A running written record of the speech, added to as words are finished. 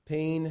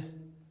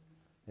pain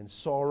and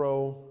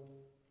sorrow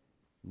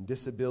and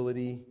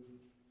disability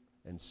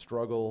and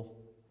struggle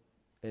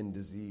and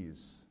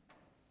disease.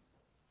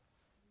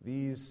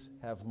 These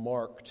have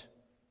marked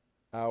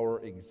our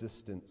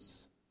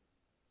existence.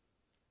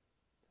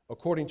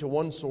 According to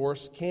one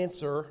source,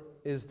 cancer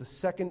is the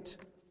second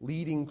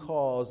leading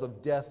cause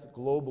of death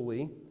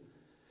globally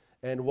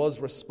and was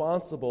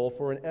responsible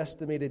for an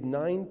estimated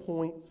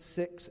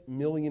 9.6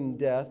 million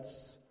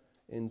deaths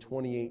in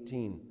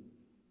 2018.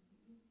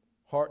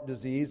 Heart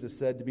disease is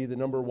said to be the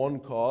number one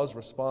cause,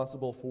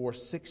 responsible for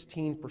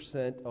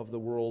 16% of the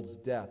world's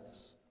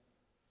deaths.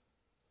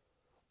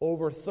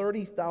 Over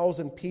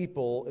 30,000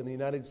 people in the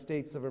United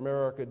States of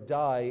America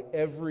die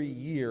every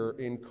year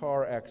in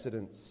car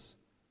accidents.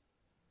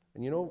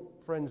 And you know,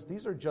 friends,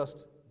 these are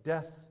just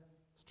death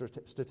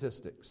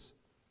statistics.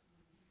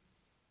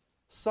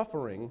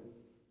 Suffering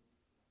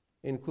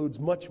includes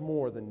much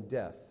more than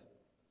death.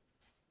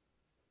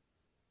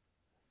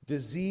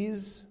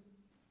 Disease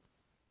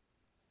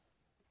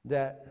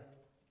that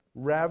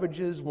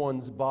ravages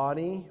one's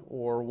body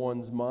or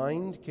one's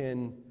mind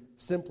can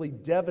simply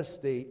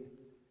devastate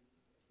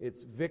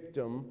its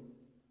victim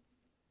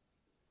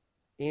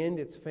and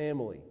its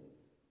family.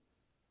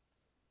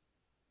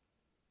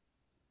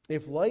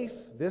 If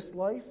this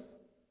life,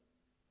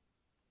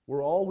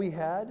 were all we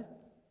had,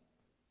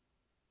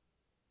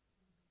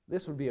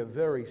 this would be a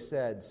very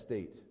sad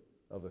state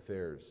of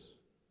affairs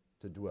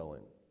to dwell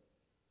in.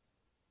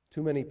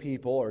 Too many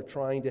people are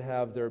trying to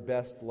have their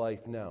best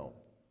life now.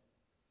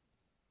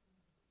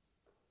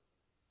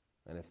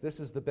 And if this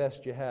is the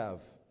best you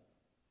have,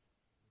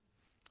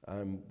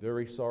 I'm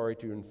very sorry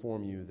to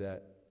inform you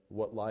that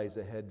what lies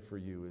ahead for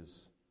you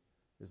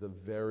is a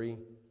very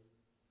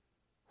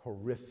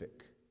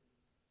horrific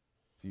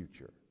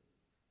future.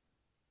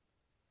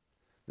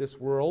 This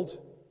world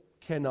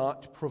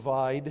cannot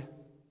provide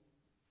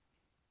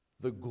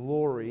the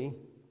glory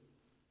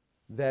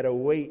that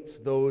awaits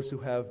those who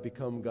have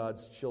become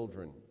God's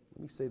children.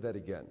 Let me say that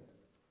again.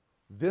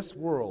 This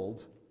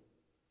world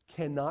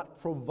cannot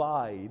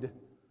provide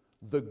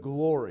the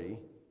glory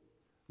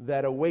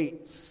that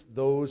awaits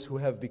those who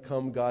have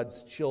become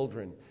God's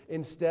children.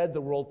 Instead,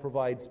 the world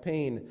provides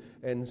pain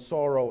and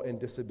sorrow and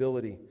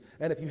disability.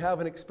 And if you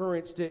haven't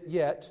experienced it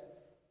yet,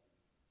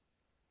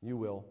 you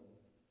will.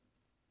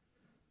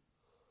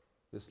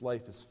 This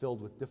life is filled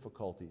with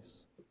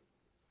difficulties.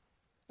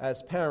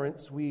 As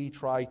parents, we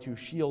try to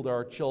shield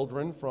our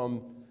children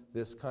from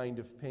this kind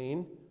of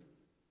pain.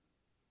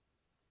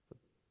 But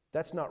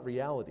that's not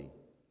reality.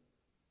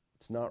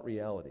 It's not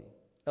reality.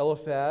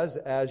 Eliphaz,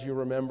 as you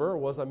remember,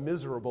 was a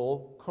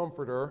miserable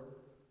comforter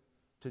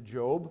to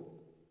Job.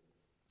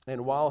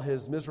 And while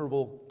his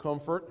miserable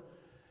comfort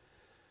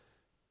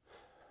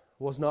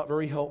was not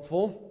very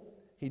helpful,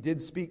 he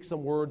did speak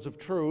some words of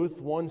truth,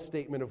 one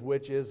statement of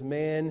which is,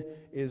 "Man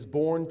is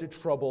born to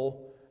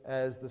trouble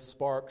as the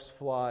sparks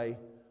fly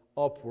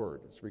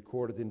upward." It's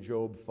recorded in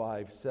Job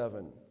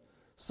 5:7.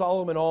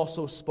 Solomon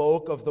also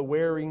spoke of the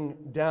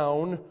wearing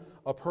down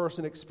a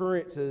person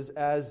experiences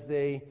as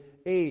they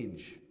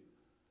age.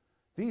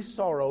 These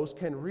sorrows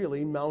can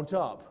really mount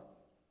up.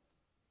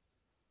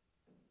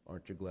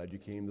 Aren't you glad you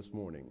came this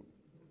morning?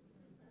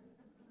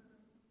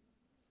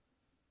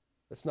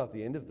 That's not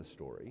the end of the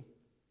story.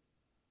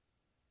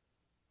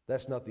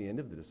 That's not the end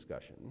of the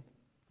discussion.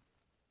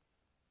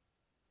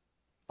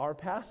 Our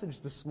passage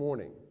this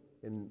morning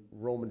in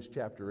Romans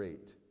chapter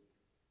 8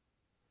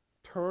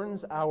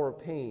 turns our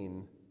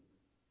pain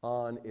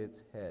on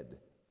its head.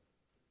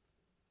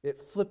 It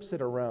flips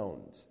it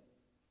around.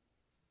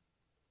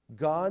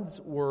 God's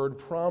word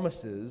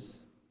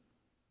promises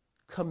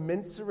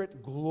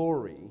commensurate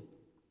glory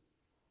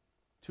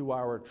to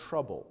our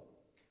trouble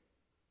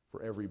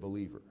for every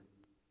believer.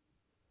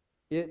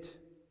 It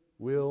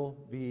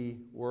will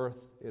be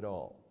worth it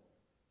all.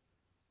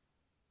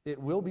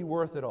 It will be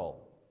worth it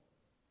all.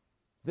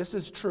 This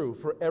is true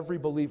for every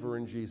believer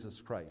in Jesus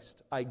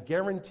Christ. I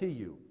guarantee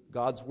you,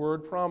 God's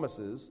word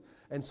promises,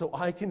 and so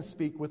I can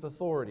speak with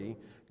authority.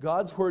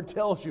 God's word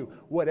tells you,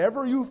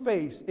 whatever you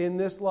face in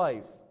this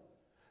life,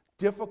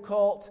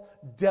 difficult,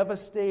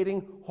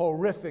 devastating,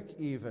 horrific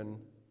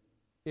even,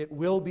 it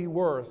will be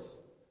worth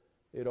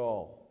it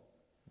all.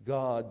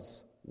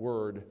 God's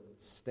word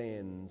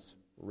stands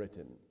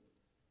written.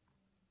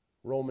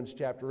 Romans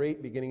chapter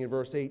 8, beginning in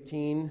verse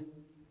 18,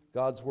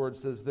 God's word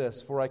says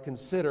this, "For I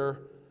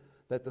consider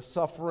that the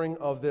sufferings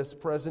of this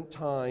present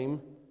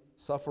time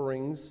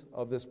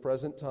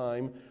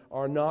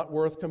are not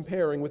worth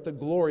comparing with the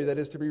glory that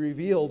is to be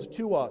revealed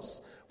to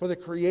us. For the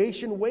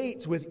creation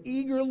waits with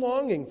eager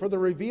longing for the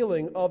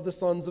revealing of the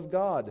sons of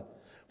God.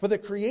 For the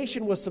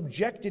creation was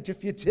subjected to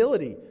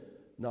futility,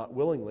 not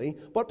willingly,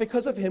 but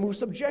because of him who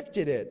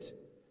subjected it,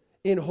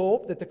 in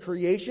hope that the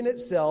creation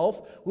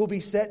itself will be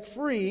set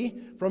free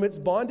from its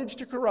bondage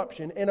to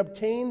corruption and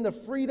obtain the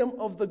freedom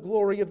of the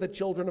glory of the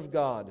children of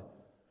God.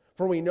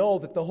 For we know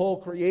that the whole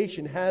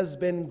creation has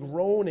been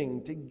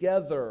groaning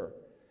together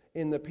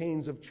in the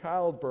pains of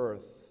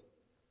childbirth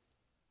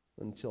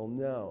until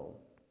now.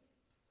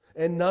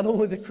 And not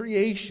only the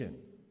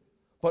creation,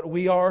 but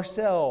we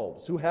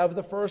ourselves, who have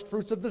the first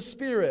fruits of the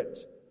Spirit,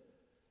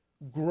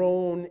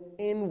 groan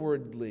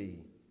inwardly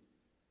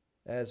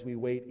as we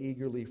wait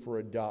eagerly for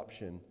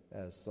adoption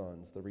as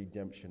sons, the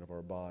redemption of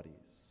our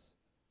bodies.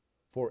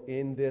 For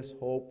in this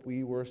hope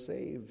we were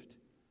saved.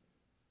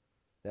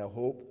 Now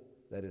hope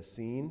that is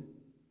seen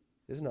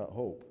is not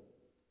hope,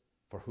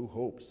 for who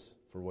hopes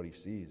for what he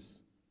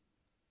sees?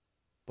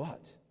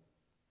 But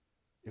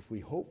if we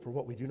hope for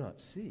what we do not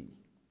see,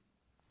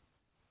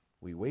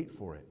 we wait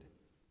for it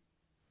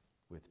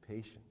with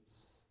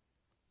patience.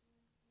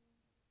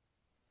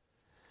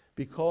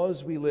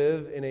 Because we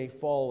live in a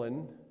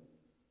fallen,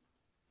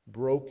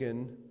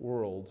 broken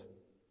world,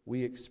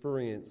 we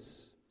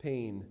experience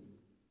pain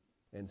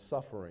and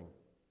suffering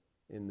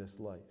in this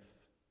life.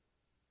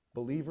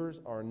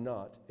 Believers are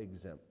not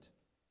exempt.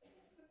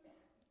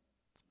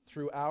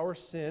 Through our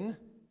sin,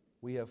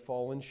 we have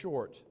fallen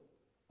short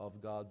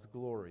of God's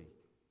glory.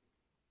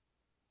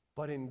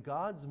 But in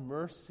God's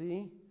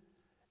mercy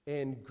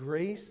and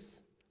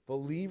grace,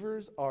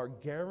 believers are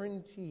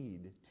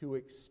guaranteed to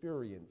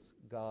experience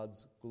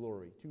God's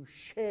glory, to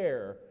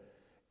share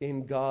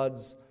in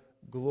God's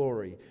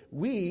glory.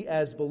 We,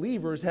 as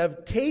believers,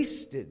 have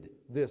tasted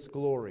this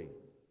glory.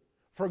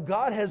 For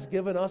God has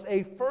given us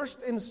a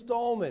first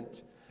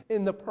installment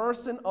in the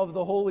person of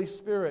the Holy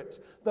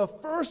Spirit, the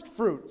first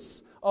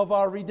fruits of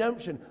our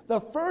redemption,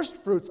 the first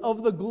fruits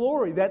of the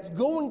glory that's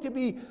going to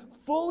be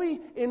fully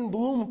in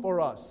bloom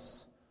for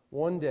us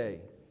one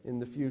day in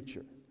the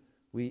future.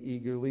 We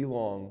eagerly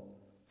long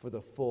for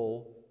the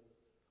full,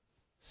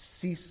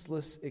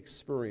 ceaseless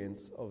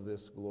experience of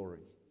this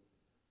glory.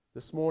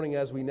 This morning,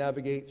 as we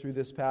navigate through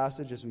this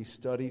passage, as we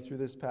study through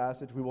this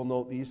passage, we will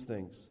note these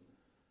things.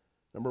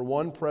 Number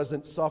one,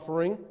 present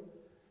suffering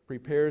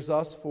prepares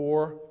us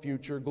for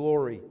future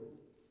glory.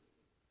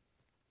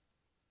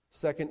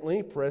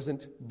 Secondly,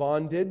 present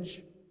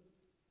bondage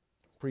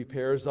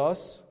prepares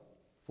us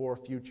for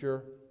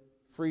future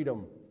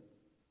freedom.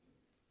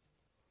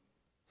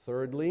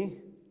 Thirdly,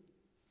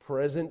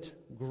 present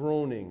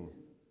groaning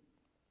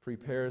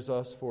prepares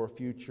us for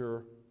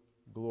future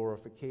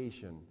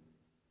glorification.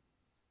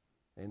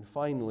 And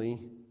finally,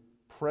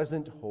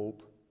 present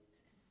hope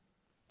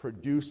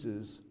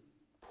produces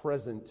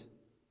present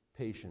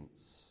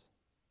patience.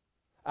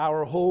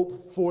 Our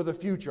hope for the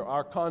future,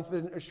 our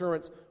confident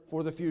assurance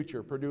for the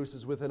future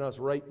produces within us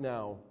right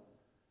now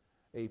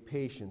a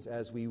patience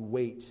as we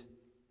wait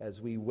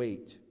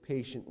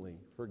patiently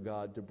for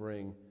God to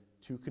bring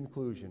to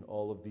conclusion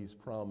all of these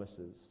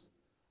promises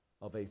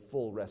of a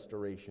full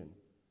restoration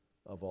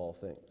of all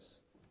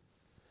things.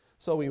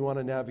 So we want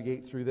to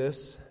navigate through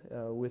this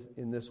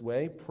in this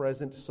way.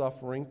 Present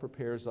suffering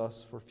prepares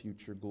us for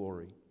future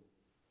glory.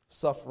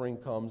 Suffering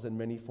comes in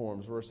many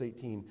forms. Verse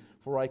 18,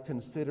 for I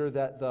consider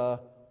that the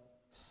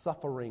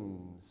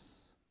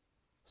sufferings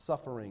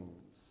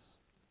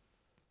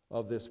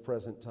of this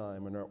present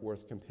time are not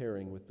worth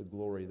comparing with the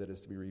glory that is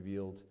to be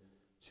revealed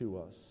to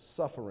us.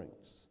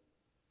 Sufferings.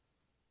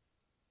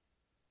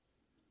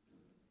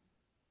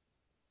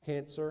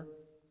 Cancer,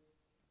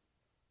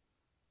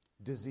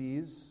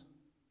 disease,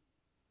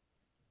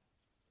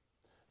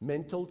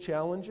 mental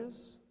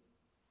challenges,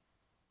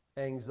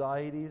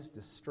 anxieties,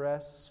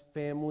 distress,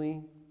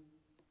 family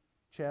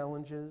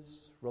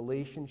challenges,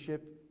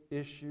 relationship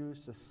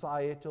issues,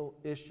 societal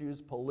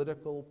issues,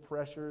 political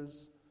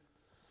pressures,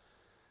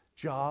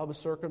 job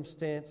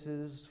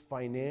circumstances,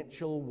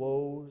 financial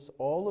woes,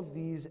 all of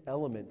these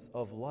elements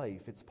of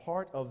life. It's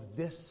part of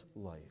this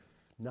life,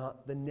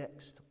 not the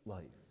next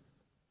life.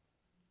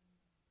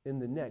 In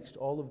the next,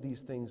 all of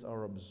these things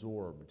are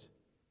absorbed.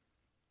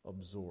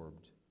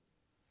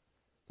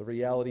 The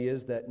reality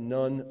is that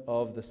none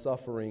of the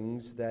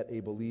sufferings that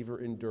a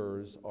believer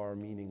endures are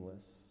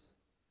meaningless.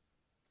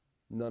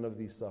 None of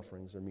these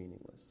sufferings are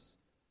meaningless.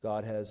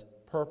 God has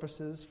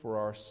purposes for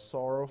our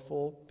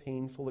sorrowful,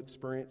 painful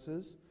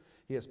experiences.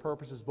 He has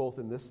purposes both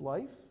in this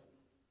life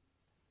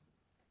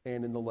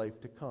and in the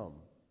life to come.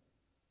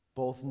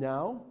 Both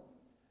now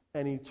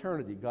and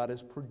eternity, God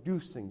is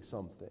producing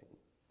something.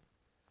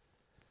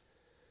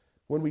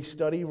 When we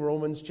study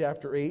Romans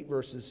chapter 8,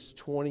 verses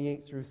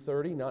 28 through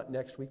 30, not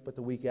next week, but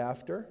the week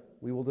after,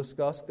 we will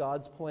discuss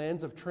God's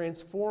plans of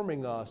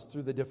transforming us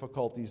through the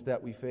difficulties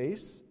that we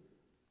face.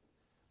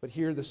 But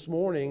here this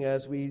morning,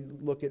 as we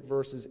look at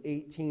verses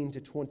 18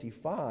 to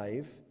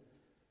 25,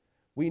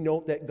 we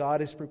note that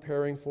God is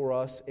preparing for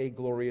us a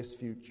glorious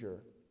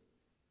future.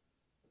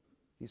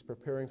 He's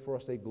preparing for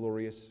us a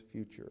glorious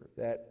future.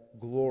 That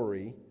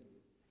glory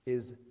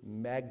is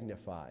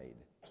magnified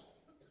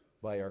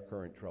by our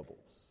current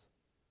troubles.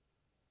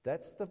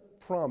 That's the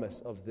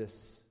promise of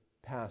this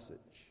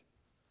passage.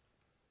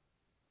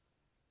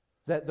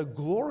 That the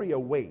glory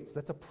awaits.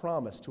 That's a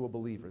promise to a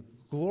believer.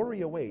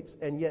 Glory awaits,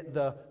 and yet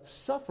the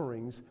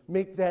sufferings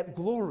make that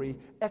glory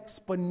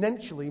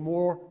exponentially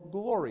more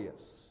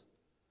glorious.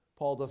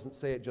 Paul doesn't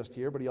say it just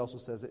here, but he also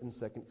says it in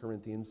 2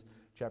 Corinthians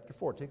chapter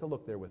 4. Take a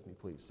look there with me,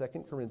 please.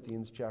 2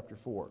 Corinthians chapter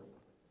 4.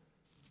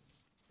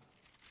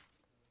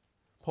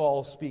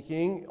 Paul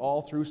speaking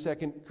all through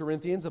 2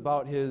 Corinthians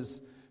about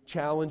his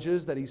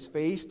challenges that he's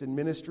faced in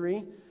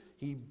ministry.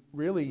 He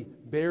really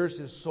bears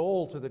his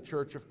soul to the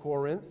church of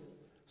Corinth,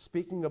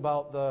 speaking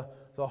about the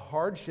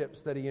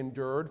hardships that he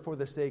endured for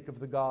the sake of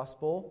the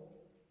gospel.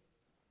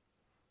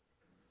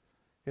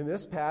 In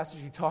this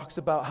passage, he talks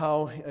about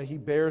how he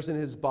bears in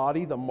his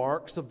body the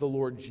marks of the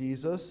Lord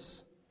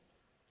Jesus,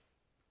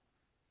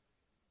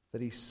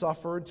 that he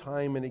suffered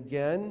time and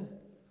again.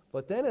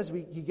 But then as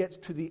he gets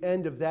to the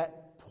end of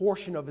that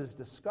portion of his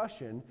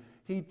discussion,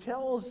 he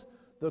tells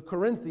the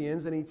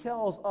Corinthians and he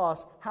tells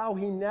us how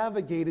he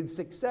navigated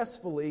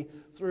successfully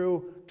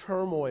through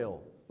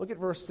turmoil. Look at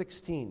verse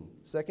 16,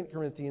 2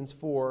 Corinthians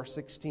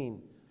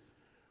 4:16.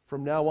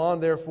 From now on,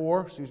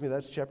 therefore,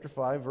 that's chapter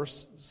 5,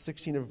 verse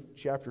 16 of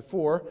chapter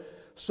 4.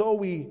 So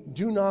we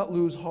do not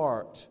lose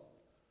heart.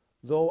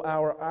 Though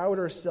our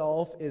outer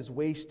self is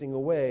wasting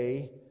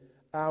away,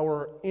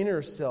 our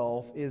inner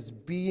self is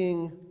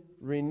being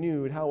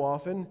renewed. How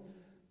often?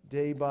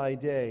 Day by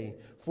day.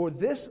 For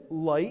this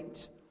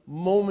light,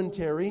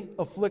 momentary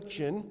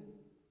affliction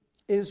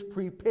is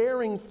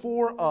preparing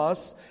for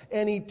us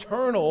an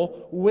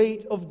eternal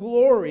weight of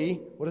glory.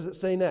 What does it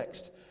say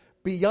next?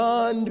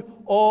 Beyond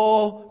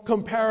all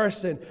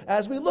comparison,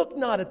 as we look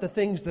not at the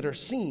things that are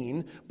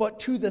seen, but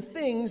to the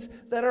things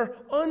that are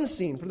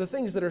unseen. For the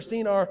things that are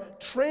seen are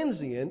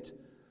transient,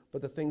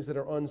 but the things that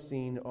are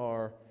unseen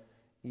are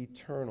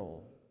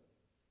eternal.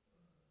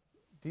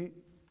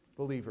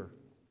 Believer,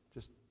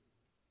 just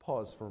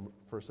pause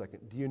for a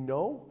second. Do you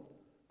know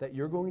that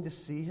you're going to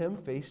see him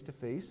face to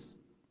face?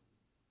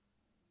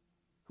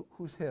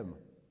 Who's him?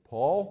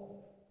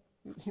 Paul?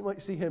 You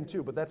might see him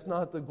too, but that's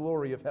not the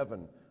glory of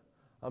heaven.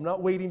 I'm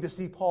not waiting to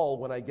see Paul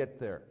when I get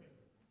there.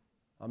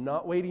 I'm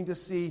not waiting to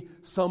see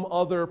some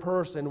other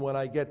person when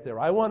I get there.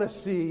 I want to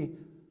see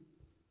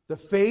the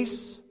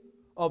face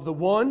of the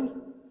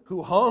one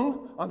who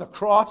hung on the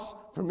cross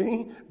for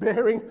me,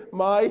 bearing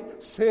my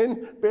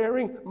sin,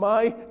 bearing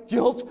my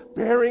guilt,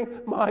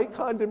 bearing my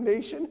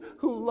condemnation,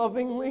 who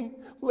lovingly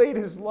laid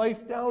his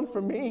life down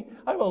for me.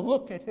 I will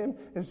look at him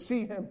and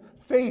see him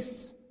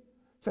face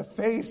to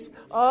face,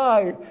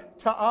 eye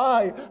to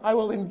eye. I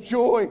will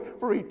enjoy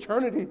for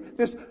eternity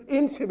this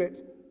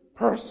intimate,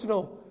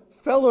 personal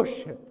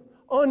fellowship,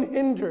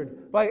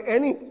 unhindered by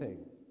anything.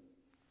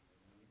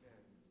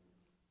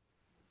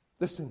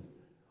 Listen,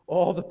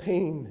 all the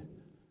pain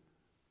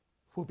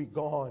will be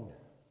gone.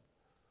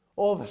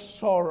 All the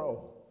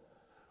sorrow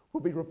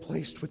will be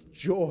replaced with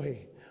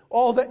joy.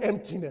 All the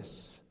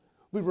emptiness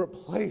will be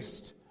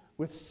replaced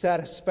with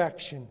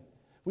satisfaction.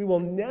 We will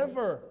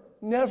never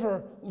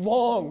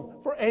long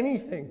for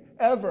anything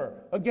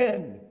ever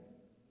again.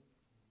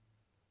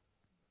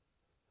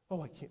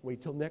 Oh, I can't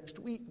wait till next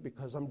week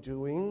because I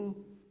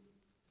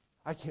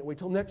can't wait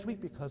till next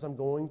week because I'm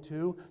going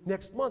to,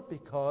 next month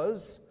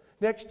because,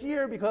 next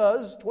year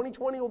because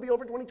 2020 will be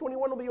over,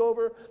 2021 will be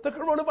over, the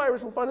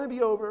coronavirus will finally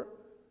be over.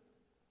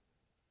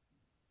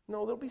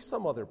 No, there'll be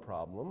some other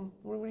problem.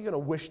 What are you going to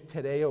wish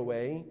today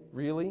away?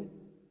 Really?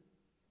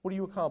 What are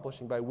you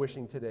accomplishing by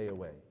wishing today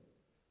away?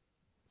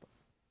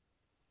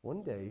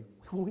 One day,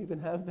 we won't even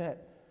have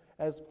that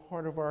as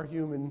part of our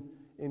human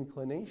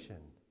inclination.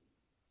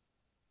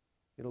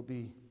 It'll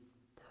be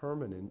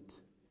permanent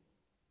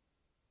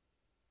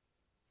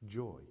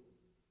joy.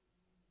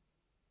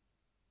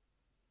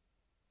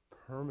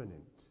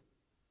 Permanent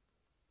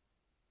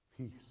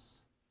peace.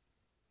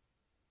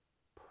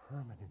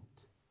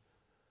 Permanent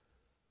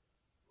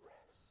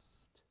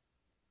rest.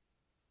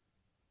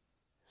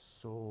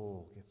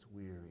 Soul gets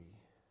weary.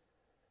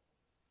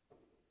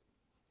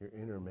 Your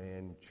inner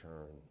man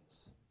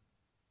churns.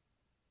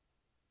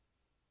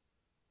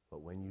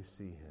 But when you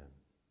see him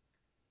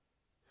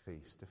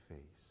face to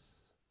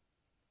face,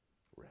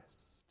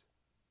 rest.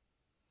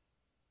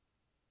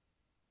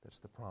 That's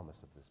the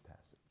promise of this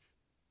passage.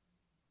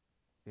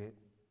 It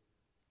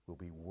will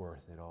be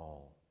worth it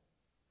all.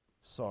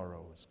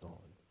 Sorrow is gone.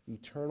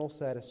 Eternal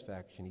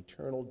satisfaction,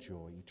 eternal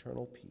joy,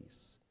 eternal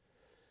peace.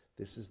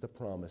 This is the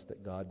promise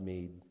that God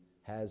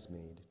has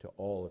made to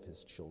all of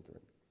his children.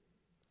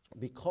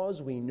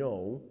 Because we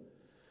know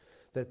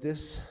that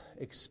this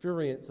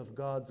experience of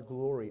God's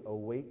glory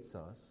awaits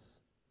us,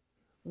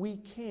 we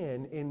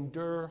can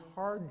endure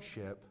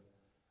hardship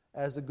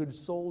as a good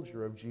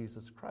soldier of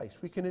Jesus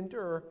Christ. We can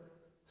endure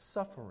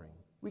suffering.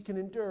 We can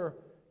endure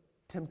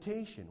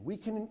temptation. We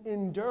can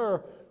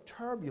endure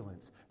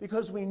turbulence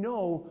because we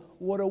know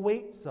what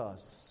awaits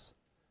us.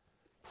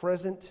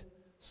 Present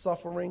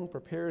suffering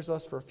prepares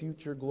us for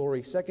future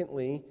glory.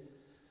 Secondly,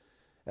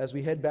 as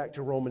we head back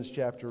to Romans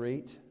chapter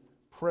 8,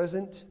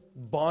 present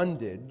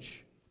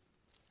bondage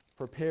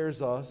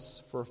prepares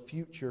us for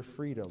future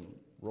freedom.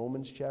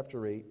 Romans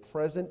chapter 8,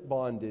 present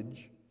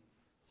bondage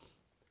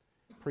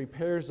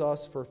prepares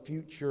us for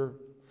future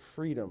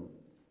freedom.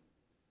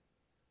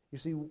 You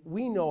see,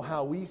 we know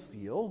how we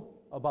feel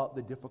about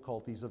the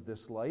difficulties of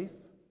this life.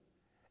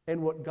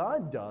 And what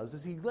God does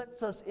is he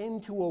lets us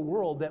into a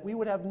world that we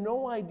would have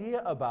no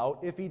idea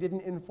about if he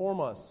didn't inform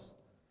us.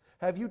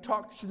 Have you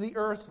talked to the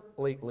earth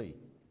lately?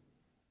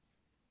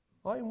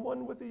 I'm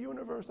one with the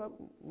universe.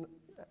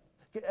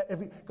 Have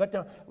we got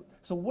down?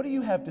 So what do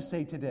you have to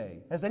say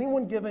today? Has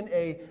anyone given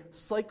a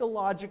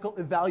psychological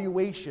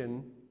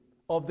evaluation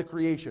of the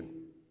creation?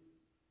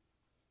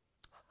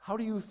 How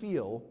do you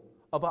feel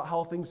about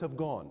how things have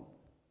gone?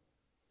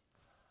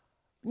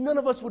 None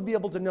of us would be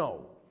able to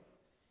know,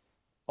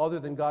 other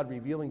than God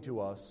revealing to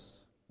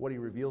us what he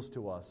reveals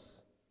to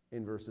us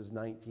in verses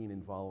 19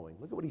 and following.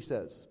 Look at what he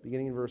says,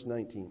 beginning in verse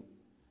 19.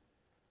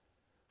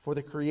 For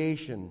the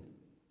creation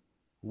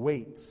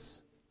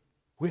waits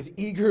with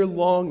eager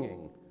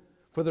longing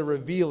for the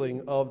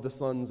revealing of the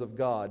sons of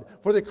God.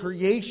 For the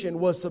creation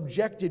was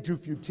subjected to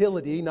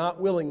futility, not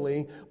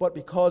willingly, but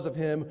because of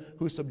him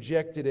who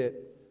subjected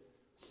it,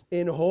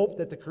 in hope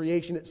that the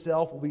creation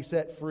itself will be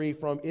set free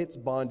from its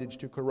bondage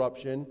to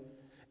corruption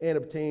and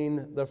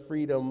obtain the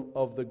freedom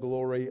of the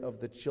glory of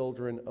the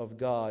children of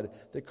God.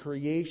 The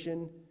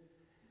creation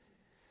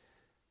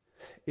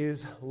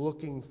is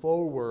looking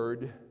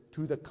forward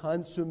to the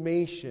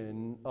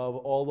consummation of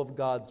all of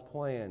God's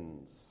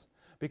plans.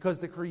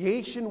 Because the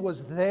creation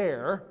was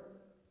there.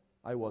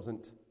 I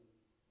wasn't.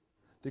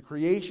 The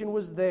creation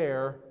was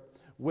there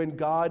when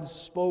God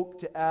spoke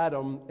to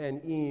Adam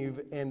and Eve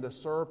and the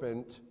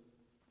serpent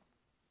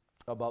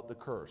about the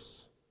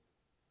curse.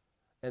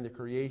 And the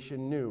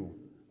creation knew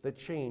the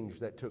change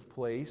that took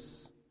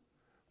place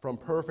from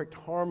perfect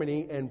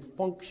harmony and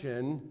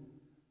function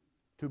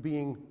to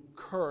being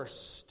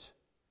cursed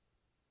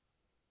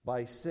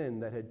by sin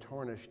that had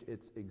tarnished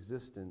its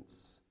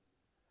existence.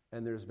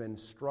 And there's been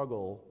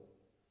struggle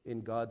in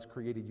God's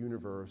created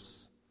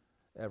universe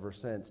ever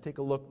since. Take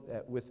a look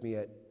with me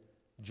at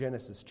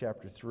Genesis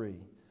chapter 3.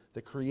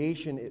 The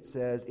creation, it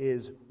says,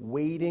 is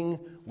waiting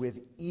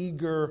with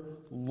eager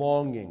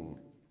longing.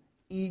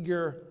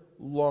 Eager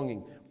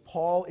longing.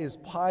 Paul is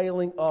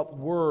piling up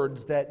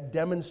words that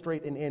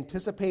demonstrate an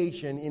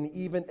anticipation and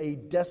even a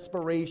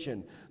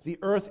desperation. The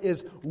earth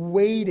is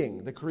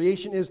waiting. The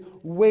creation is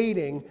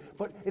waiting,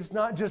 but it's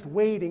not just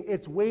waiting.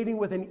 It's waiting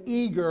with an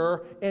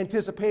eager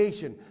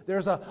anticipation.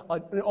 There's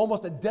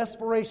almost a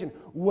desperation.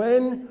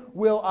 When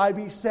will I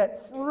be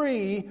set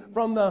free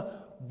from the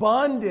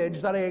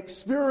bondage that I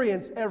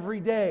experience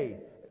every day?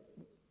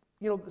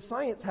 You know,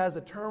 science has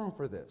a term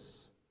for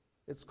this.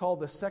 It's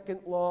called the second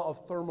law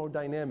of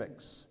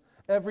thermodynamics.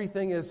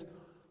 Everything is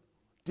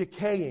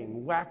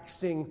decaying,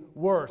 waxing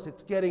worse.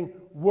 It's getting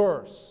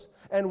worse.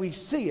 And we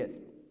see it.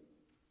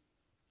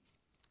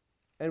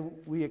 And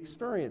we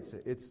experience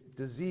it. It's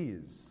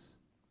disease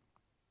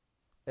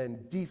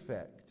and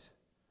defect.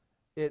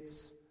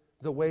 It's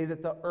the way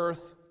that the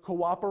earth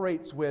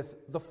cooperates with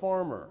the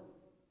farmer.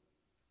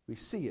 We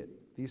see it.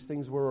 These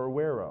things we're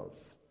aware of.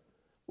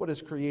 What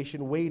is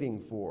creation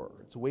waiting for?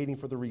 It's waiting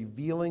for the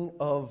revealing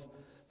of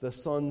the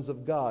sons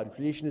of God.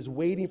 Creation is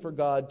waiting for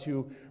God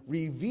to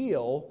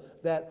reveal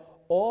that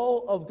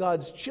all of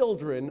God's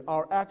children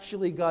are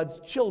actually God's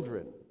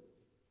children.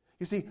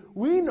 You see,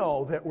 we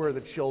know that we're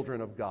the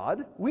children of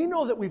God. We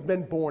know that we've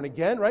been born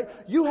again, right?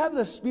 You have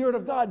the Spirit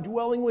of God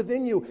dwelling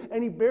within you,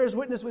 and He bears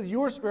witness with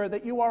your spirit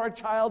that you are a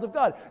child of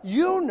God.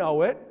 You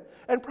know it,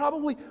 and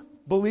probably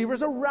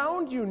believers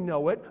around you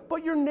know it,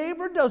 but your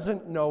neighbor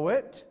doesn't know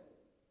it.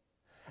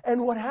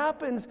 And what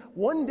happens,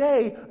 one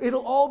day,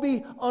 it'll all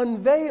be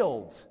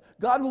unveiled.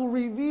 God will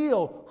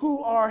reveal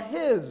who are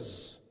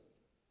His,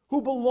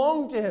 who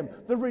belong to Him.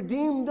 The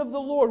redeemed of the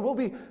Lord will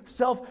be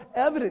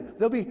self-evident.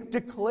 They'll be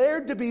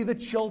declared to be the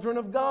children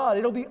of God.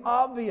 It'll be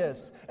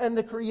obvious. And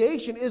the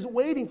creation is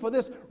waiting for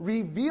this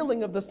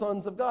revealing of the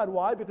sons of God.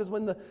 Why? Because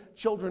when the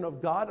children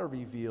of God are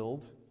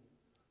revealed,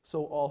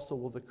 so also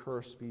will the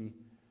curse be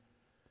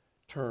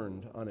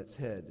turned on its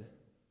head.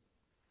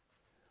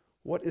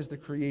 What is the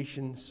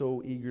creation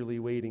so eagerly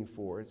waiting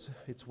for?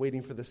 It's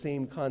waiting for the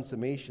same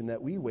consummation that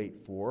we wait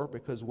for,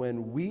 because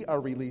when we are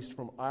released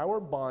from our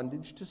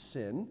bondage to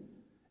sin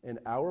and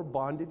our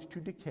bondage to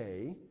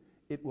decay,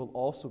 it will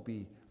also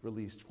be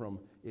released from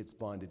its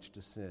bondage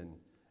to sin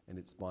and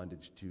its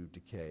bondage to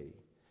decay.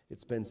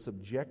 It's been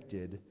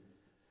subjected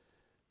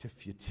to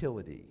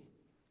futility.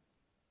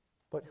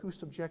 But who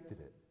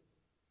subjected it?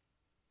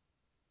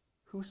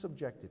 Who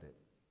subjected it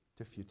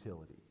to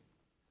futility?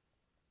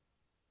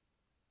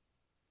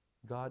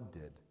 God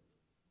did.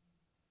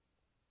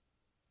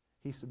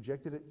 He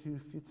subjected it to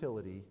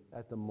futility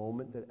at the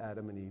moment that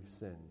Adam and Eve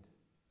sinned.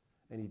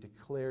 And He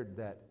declared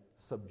that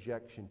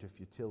subjection to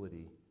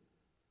futility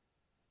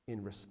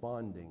in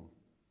responding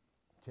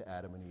to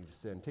Adam and Eve's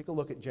sin. Take a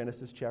look at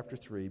Genesis chapter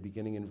 3,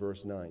 beginning in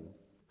verse 9.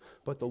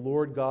 But the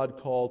Lord God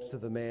called to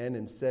the man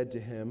and said to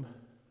him,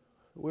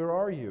 "Where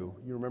are you?"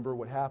 You remember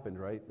what happened,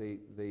 right?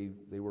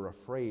 They were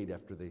afraid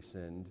after they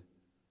sinned,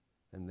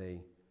 and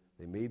they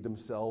made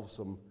themselves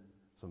some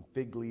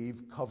fig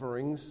leaf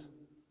coverings.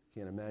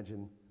 Can't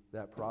imagine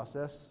that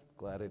process.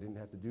 Glad I didn't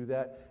have to do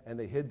that. And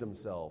they hid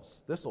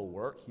themselves. This'll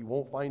work. He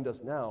won't find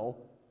us now.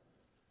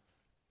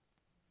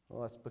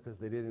 Well, that's because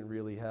they didn't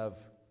really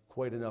have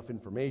quite enough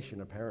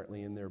information,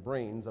 apparently, in their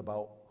brains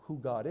about who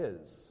God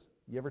is.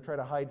 You ever try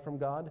to hide from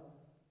God?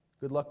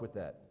 Good luck with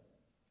that.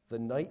 The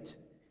night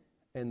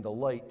and the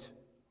light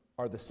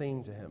are the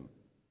same to Him.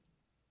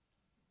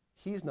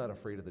 He's not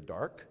afraid of the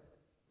dark.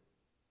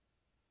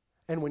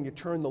 And when you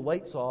turn the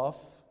lights off,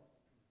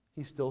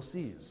 he still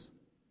sees.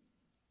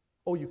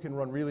 Oh, you can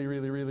run really,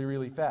 really, really,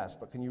 really fast,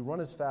 but can you run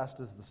as fast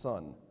as the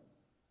sun?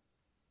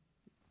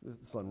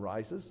 The sun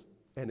rises,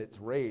 and its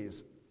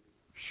rays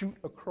shoot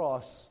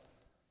across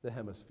the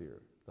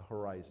hemisphere, the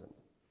horizon.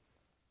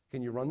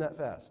 Can you run that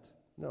fast?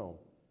 No.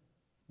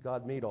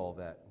 God made all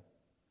that.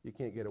 You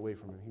can't get away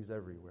from him. He's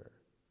everywhere.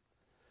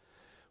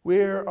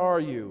 Where are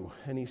you?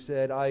 And he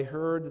said, I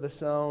heard the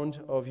sound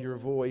of your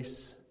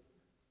voice,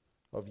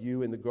 of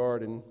you in the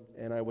garden,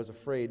 and I was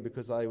afraid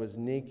because I was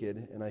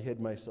naked and I hid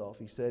myself.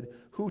 He said,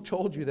 who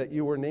told you that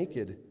you were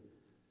naked?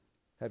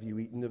 Have you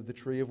eaten of the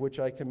tree of which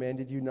I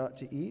commanded you not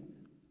to eat?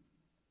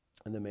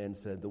 And the man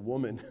said, the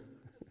woman.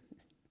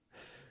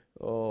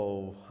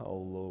 Oh, how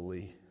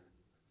lowly.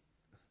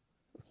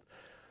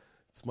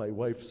 It's my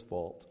wife's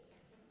fault.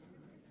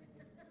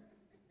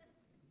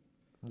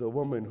 The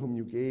woman whom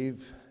you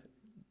gave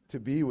to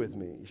be with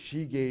me,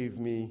 she gave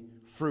me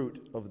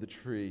fruit of the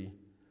tree.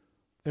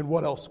 And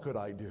what else could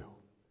I do?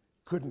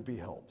 Couldn't be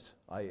helped.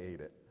 I ate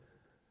it.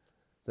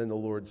 Then the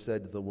Lord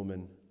said to the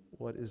woman,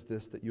 what is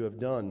this that you have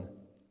done?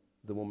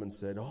 The woman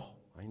said, oh,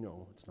 I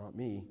know, it's not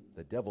me.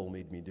 The devil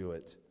made me do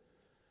it.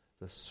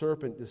 The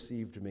serpent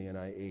deceived me and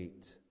I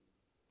ate.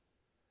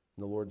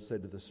 And the Lord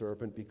said to the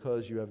serpent,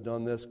 because you have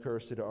done this,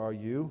 cursed are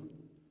you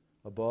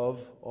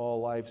above all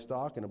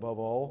livestock and above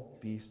all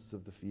beasts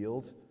of the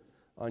field.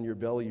 On your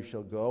belly you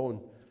shall go,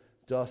 and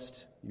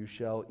dust you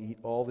shall eat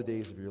all the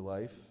days of your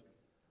life.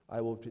 I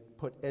will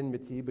put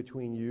enmity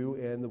between you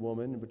and the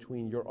woman, and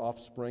between your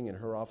offspring and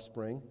her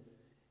offspring.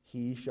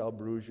 He shall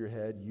bruise your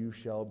head, you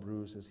shall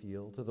bruise his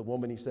heel. To the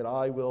woman he said,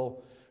 I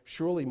will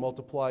surely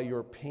multiply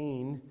your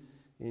pain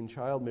in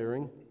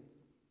childbearing.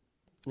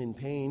 In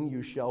pain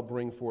you shall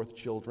bring forth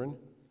children.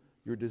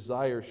 Your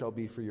desire shall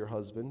be for your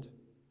husband,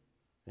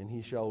 and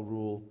he shall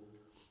rule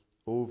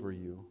over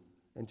you.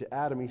 And to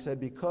Adam he said,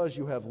 because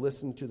you have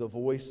listened to the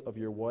voice of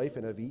your wife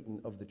and have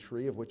eaten of the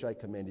tree of which I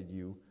commanded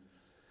you,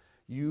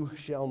 you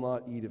shall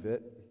not eat of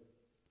it.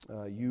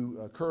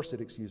 Cursed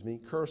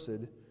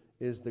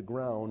is the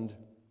ground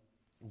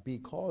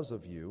because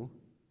of you.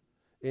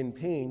 In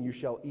pain you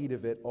shall eat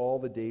of it all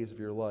the days of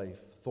your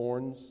life.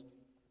 Thorns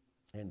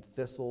and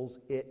thistles,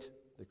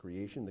 the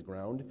creation, the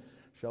ground,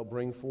 shall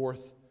bring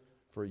forth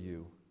for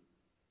you.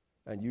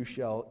 And you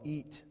shall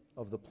eat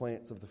of the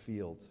plants of the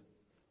field.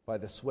 By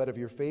the sweat of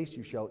your face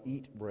you shall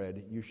eat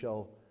bread. You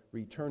shall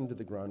return to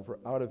the ground, for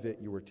out of it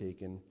you were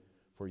taken.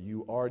 For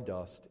you are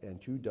dust,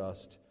 and to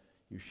dust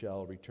you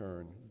shall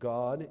return.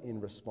 God,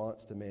 in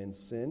response to man's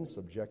sin,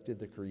 subjected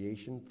the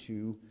creation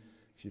to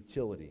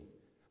futility.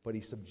 But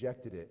he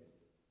subjected it.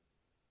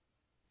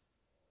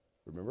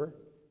 Remember?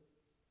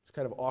 It's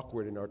kind of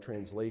awkward in our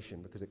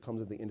translation because it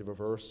comes at the end of a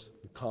verse,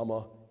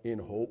 comma, in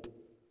hope.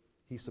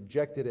 He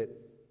subjected it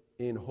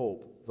in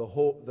hope.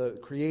 The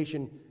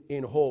creation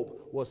in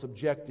hope was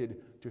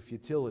subjected to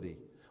futility.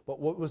 But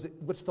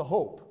what's the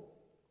hope?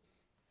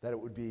 That it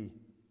would be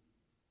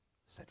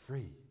set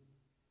free.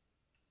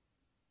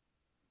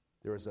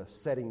 There is a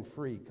setting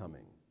free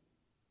coming.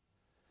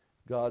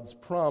 God's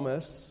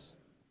promise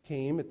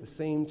came at the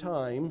same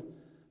time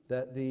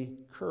that the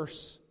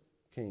curse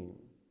came.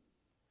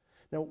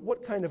 Now,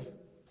 what kind of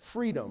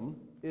freedom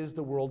is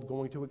the world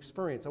going to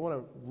experience? I want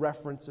to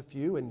reference a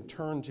few and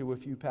turn to a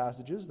few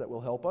passages that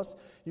will help us.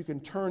 You can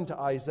turn to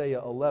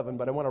Isaiah 11,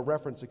 but I want to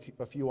reference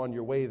a few on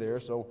your way there.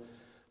 So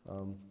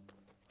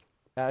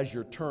as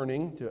you're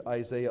turning to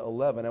Isaiah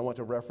 11, I want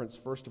to reference,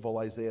 first of all,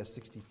 Isaiah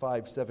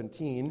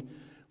 65:17,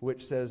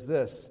 which says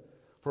this,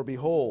 for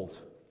behold,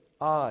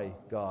 I,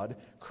 God,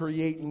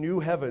 create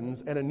new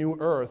heavens and a new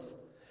earth,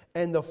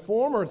 and the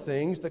former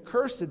things, the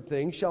cursed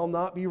things, shall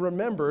not be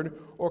remembered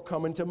or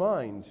come into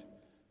mind.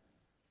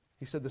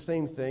 He said the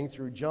same thing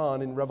through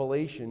John in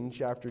Revelation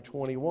chapter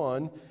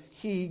 21.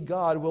 He,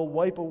 God, will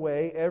wipe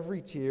away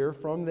every tear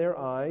from their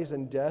eyes,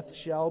 and death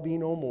shall be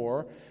no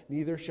more.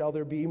 Neither shall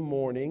there be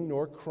mourning,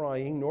 nor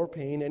crying, nor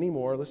pain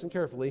anymore. Listen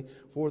carefully.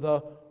 For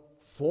the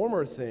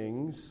former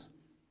things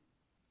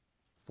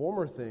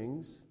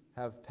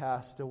have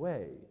passed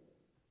away.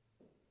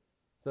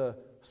 The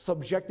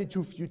subjected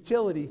to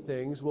futility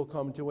things will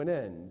come to an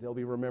end. They'll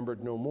be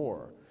remembered no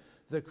more.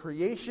 The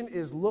creation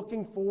is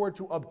looking forward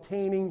to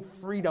obtaining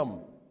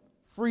freedom.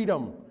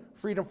 Freedom.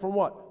 Freedom from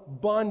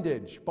what?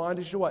 Bondage.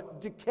 Bondage to what?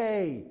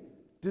 Decay,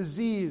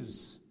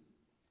 disease,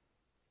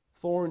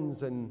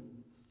 thorns and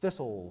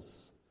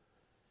thistles.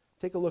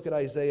 Take a look at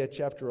Isaiah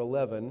chapter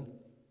 11,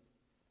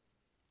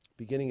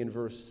 beginning in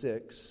verse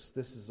 6.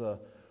 This is a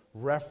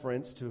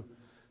reference to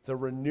the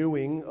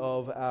renewing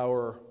of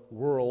our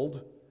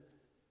world.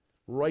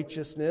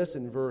 Righteousness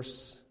in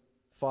verse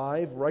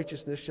 5,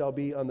 righteousness shall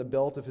be on the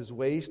belt of his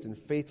waist, and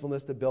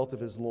faithfulness the belt of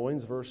his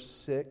loins. Verse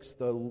 6,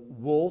 the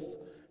wolf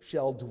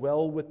shall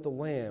dwell with the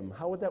lamb.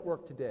 How would that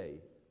work today?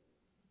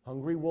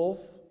 Hungry wolf,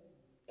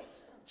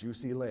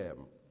 juicy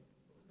lamb.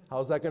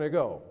 How's that going to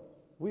go?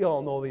 We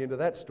all know the end of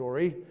that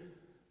story.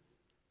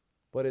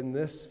 But in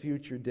this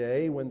future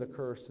day, when the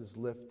curse is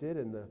lifted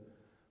and the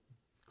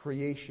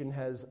Creation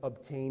has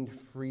obtained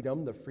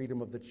freedom, the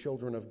freedom of the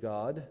children of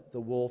God. The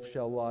wolf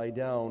shall lie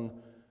down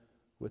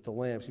with the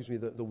lamb.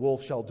 The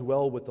wolf shall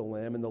dwell with the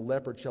lamb, and the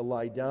leopard shall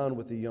lie down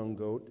with the young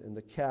goat, and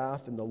the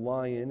calf and the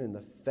lion and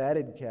the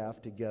fatted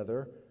calf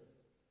together,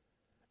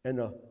 and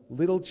a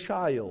little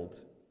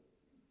child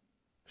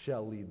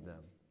shall lead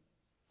them.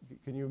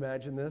 Can you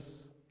imagine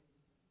this?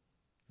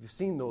 You've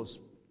seen those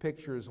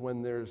pictures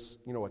when there's,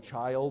 a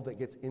child that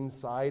gets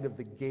inside of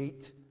the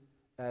gate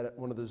at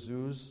one of the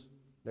zoos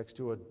next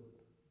to a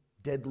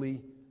deadly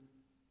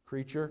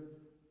creature.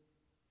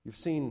 You've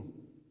seen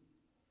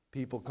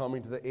people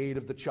coming to the aid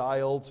of the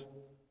child.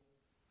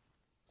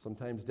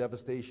 Sometimes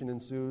devastation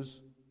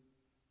ensues.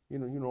 You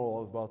know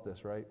all about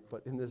this, right?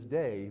 But in this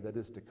day that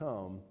is to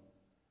come,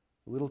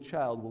 a little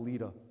child will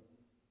lead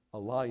a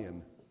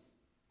lion.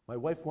 My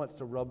wife wants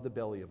to rub the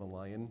belly of a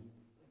lion.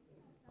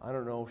 I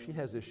don't know, she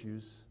has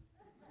issues.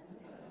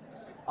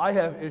 I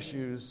have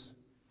issues.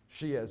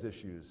 She has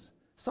issues.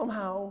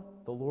 Somehow,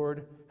 the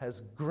Lord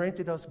has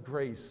granted us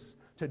grace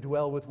to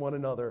dwell with one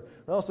another.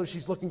 And also,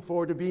 she's looking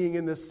forward to being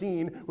in this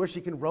scene where she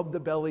can rub the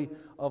belly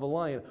of a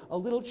lion. A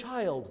little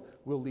child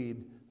will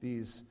lead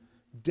these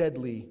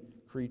deadly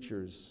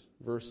creatures.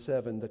 Verse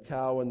 7, the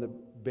cow and the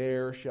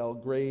bear shall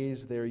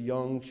graze, their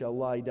young shall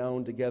lie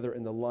down together,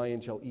 and the lion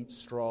shall eat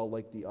straw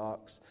like the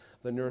ox.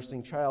 The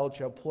nursing child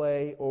shall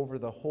play over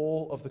the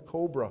hole of the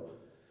cobra,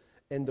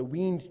 and the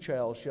weaned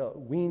child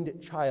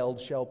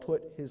shall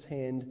put his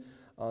hand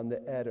on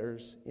the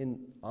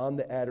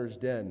adder's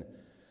den.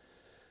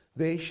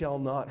 They shall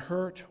not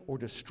hurt or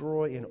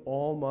destroy in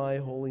all my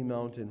holy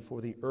mountain,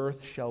 for the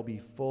earth shall be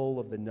full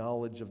of the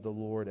knowledge of the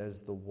Lord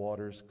as the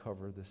waters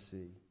cover the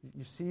sea.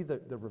 You see the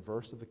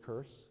reverse of the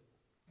curse?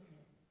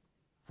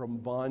 From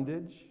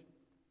bondage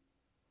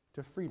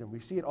to freedom. We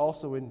see it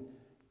also in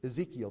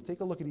Ezekiel. Take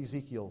a look at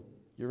Ezekiel.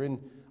 You're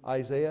in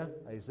Isaiah,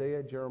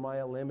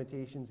 Jeremiah,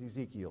 Lamentations,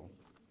 Ezekiel.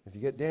 If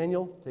you get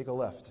Daniel, take a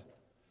left.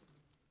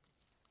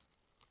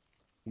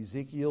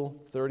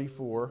 Ezekiel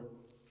 34.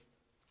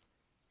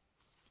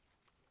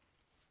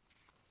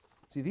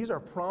 See, these are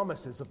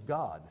promises of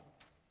God.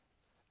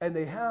 And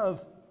they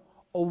have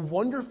a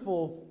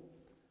wonderful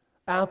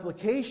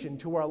application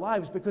to our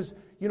lives because,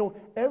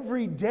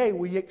 every day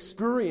we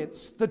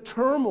experience the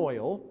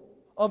turmoil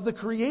of the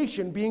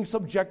creation being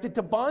subjected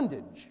to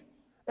bondage.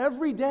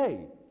 Every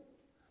day.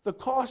 The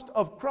cost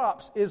of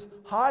crops is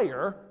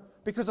higher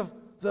because of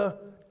the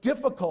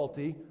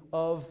difficulty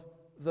of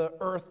the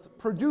earth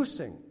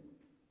producing.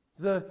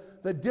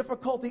 The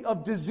difficulty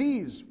of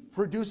disease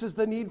produces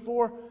the need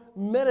for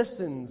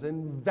medicines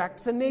and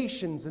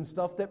vaccinations and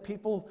stuff that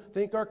people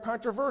think are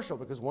controversial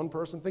because one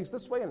person thinks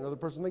this way and another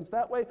person thinks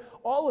that way.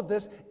 All of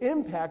this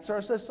impacts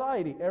our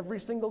society every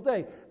single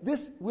day.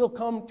 This will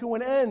come to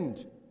an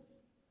end.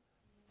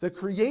 The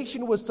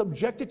creation was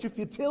subjected to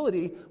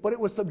futility, but it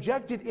was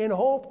subjected in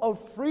hope of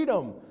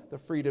freedom. The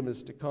freedom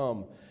is to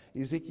come.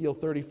 Ezekiel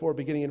 34,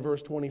 beginning in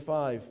verse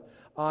 25.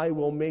 I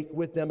will make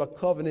with them a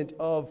covenant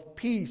of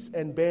peace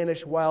and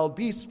banish wild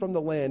beasts from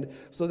the land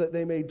so that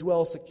they may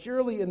dwell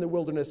securely in the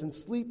wilderness and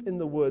sleep in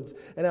the woods.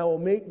 And I will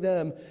make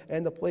them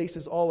and the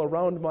places all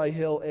around my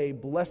hill a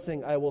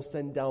blessing. I will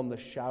send down the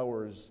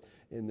showers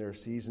in their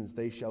seasons.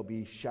 They shall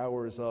be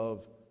showers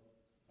of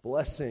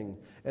blessing,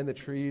 and the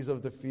trees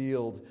of the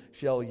field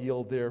shall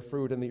yield their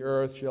fruit, and the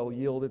earth shall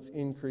yield its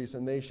increase,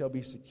 and they shall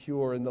be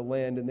secure in the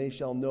land, and they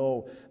shall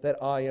know that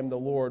I am the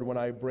Lord when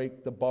I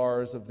break the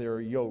bars of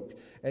their yoke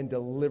and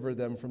deliver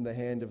them from the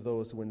hand of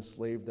those who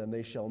enslave them.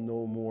 They shall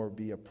no more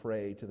be a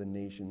prey to the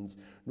nations,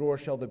 nor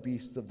shall the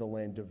beasts of the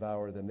land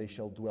devour them. They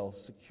shall dwell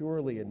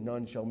securely, and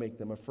none shall make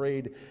them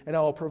afraid. And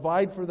I will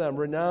provide for them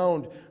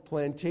renowned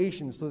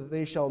plantations, so that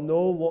they shall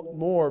no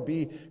more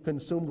be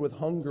consumed with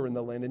hunger in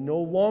the land, and no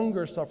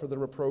longer suffer the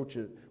reproach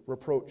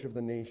of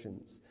the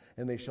nations.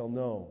 And they shall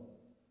know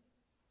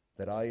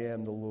that I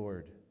am the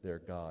Lord their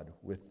God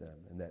with them,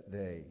 and that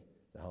they,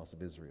 the house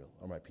of Israel,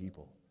 are my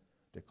people,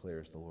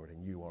 declares the Lord,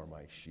 and you are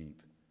my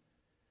sheep,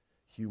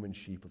 human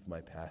sheep of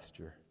my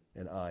pasture,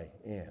 and I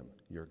am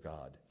your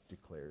God,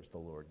 declares the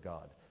Lord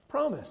God.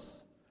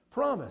 Promise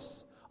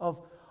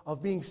of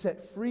being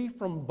set free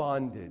from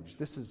bondage.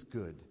 This is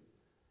good.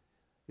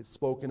 It's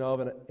spoken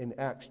of in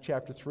Acts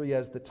chapter 3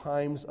 as the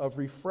times of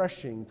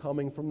refreshing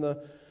coming from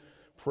the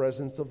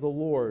presence of the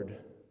Lord.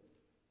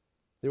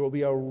 There will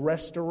be a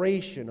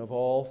restoration of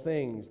all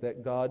things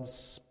that God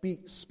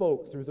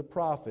spoke through the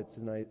prophets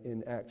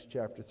in Acts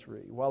chapter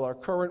 3. While our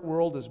current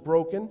world is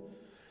broken,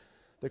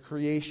 the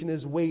creation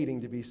is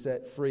waiting to be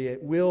set free.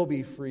 It will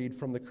be freed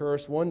from the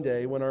curse one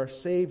day when our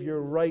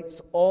Savior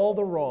rights all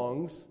the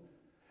wrongs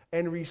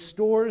and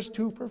restores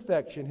to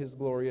perfection His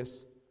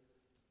glorious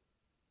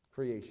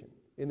creation.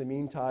 In the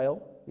meantime,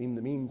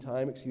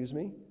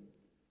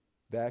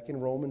 back in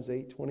Romans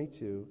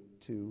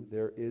 8:22,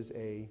 there is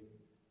a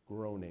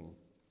groaning.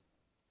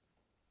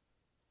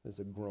 There's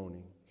a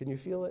groaning. Can you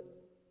feel it?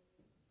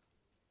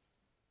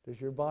 Does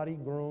your body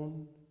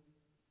groan?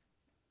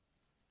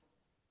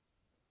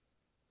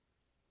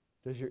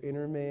 Does your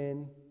inner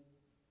man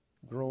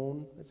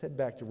groan? Let's head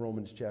back to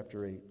Romans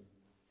chapter 8.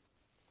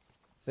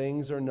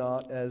 Things are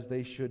not as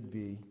they should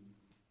be.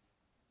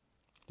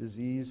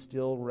 Disease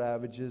still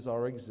ravages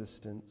our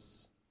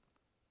existence,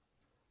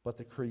 but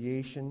the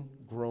creation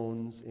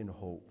groans in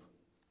hope.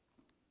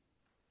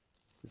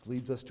 This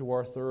leads us to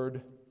our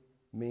third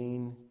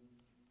main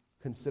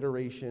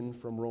consideration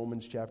from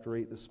Romans chapter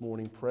 8 this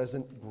morning.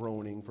 Present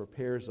groaning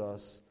prepares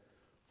us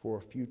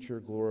for future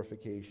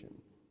glorification.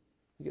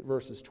 Look at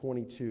verses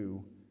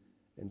 22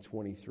 and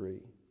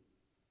 23.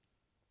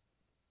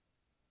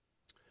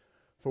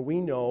 For we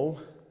know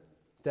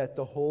that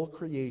the whole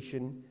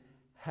creation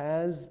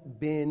has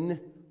been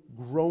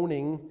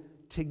groaning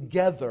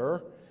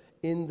together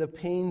in the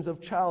pains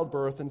of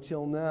childbirth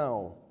until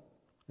now.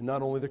 And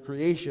not only the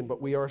creation,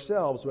 but we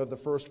ourselves, who have the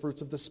first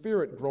fruits of the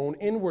Spirit, groan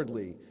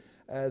inwardly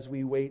as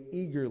we wait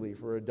eagerly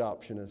for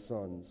adoption as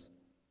sons,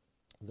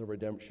 the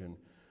redemption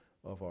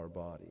of our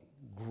body.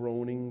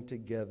 Groaning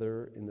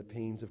together in the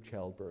pains of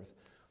childbirth.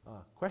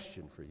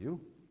 Question for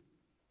you.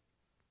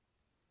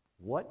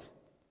 What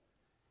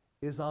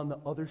is on the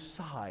other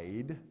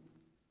side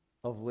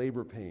of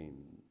labor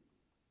pain?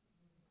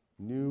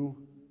 New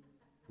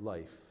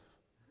life.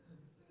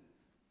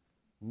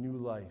 New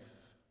life.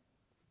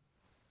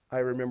 I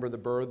remember the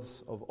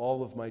births of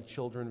all of my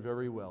children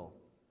very well.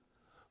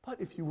 But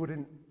if you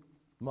wouldn't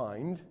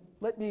mind,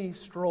 let me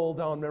stroll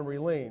down memory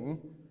lane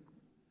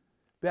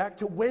back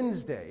to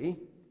Wednesday,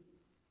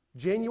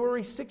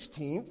 January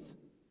 16th,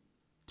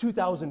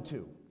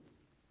 2002.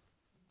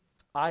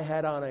 I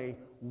had on a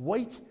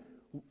white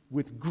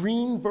with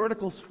green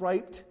vertical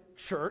striped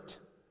shirt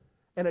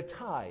and a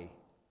tie,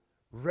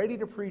 ready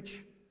to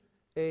preach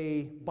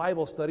a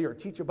Bible study or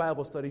teach a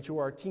Bible study to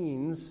our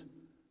teens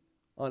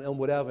on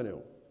Elmwood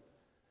Avenue.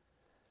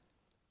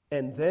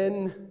 And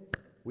then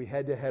we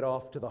had to head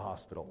off to the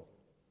hospital.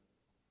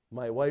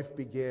 My wife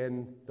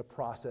began the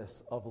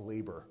process of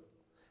labor.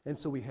 And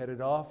so we headed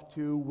off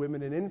to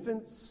Women and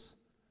Infants,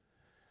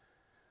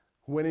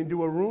 went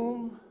into a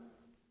room,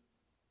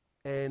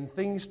 and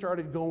things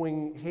started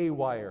going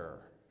haywire.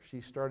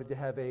 She started to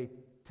have a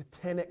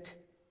tetanic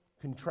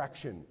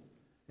contraction,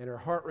 and her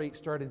heart rate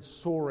started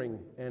soaring,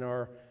 and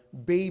our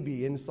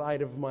baby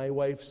inside of my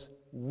wife's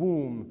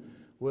womb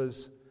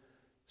was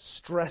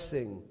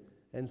stressing.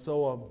 And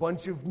so a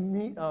bunch of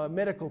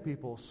medical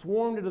people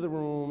swarmed into the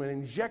room and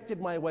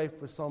injected my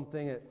wife with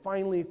something, and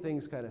finally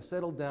things kind of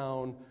settled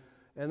down,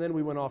 and then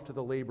we went off to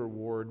the labor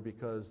ward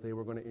because they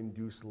were going to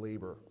induce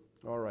labor.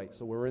 All right,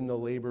 so we're in the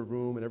labor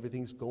room, and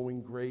everything's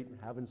going great,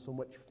 having so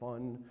much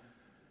fun,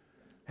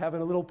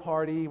 having a little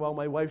party while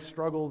my wife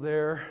struggled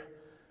there.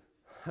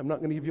 I'm not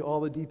going to give you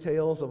all the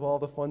details of all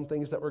the fun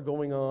things that were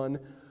going on,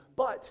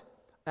 but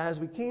as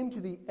we came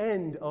to the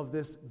end of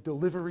this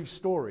delivery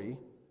story,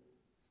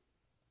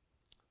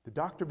 the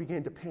doctor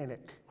began to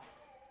panic,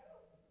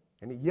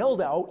 and he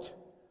yelled out,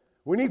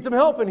 "We need some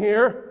help in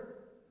here."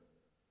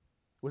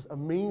 It was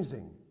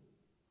amazing.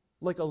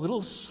 Like a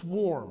little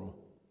swarm,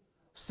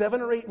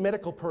 7 or 8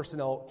 medical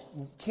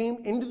personnel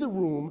came into the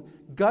room,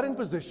 got in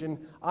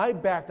position, I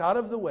backed out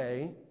of the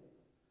way,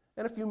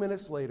 and a few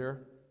minutes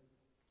later,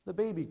 the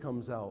baby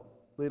comes out,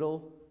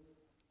 little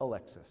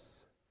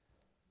Alexis.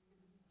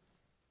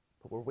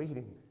 But we're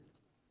waiting.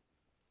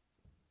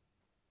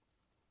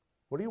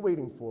 What are you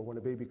waiting for when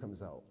a baby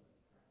comes out?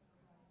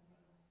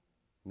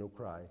 No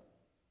cry.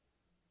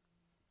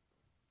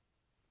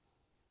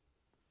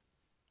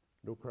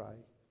 No cry.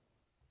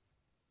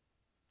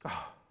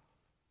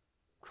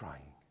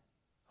 Crying.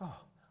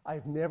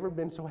 I've never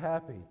been so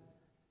happy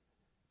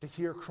to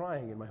hear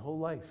crying in my whole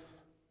life.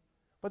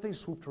 But they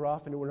swooped her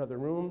off into another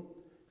room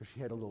because she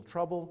had a little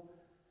trouble.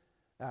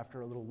 After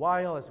a little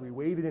while, as we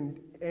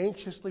waited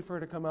anxiously for her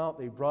to come out,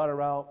 they brought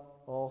her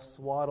out all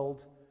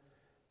swaddled,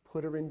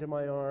 put her into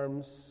my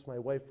arms. My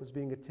wife was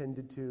being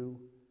attended to.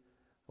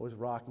 I was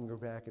rocking her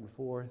back and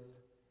forth,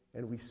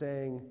 and we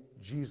sang,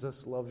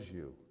 "Jesus Loves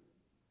You."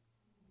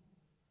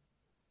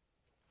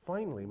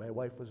 Finally, my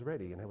wife was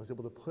ready, and I was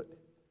able to put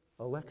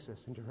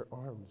Alexis into her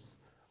arms.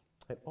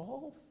 And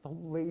all the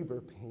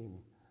labor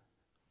pain,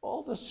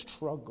 all the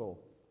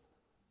struggle,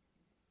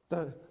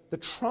 the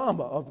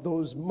trauma of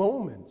those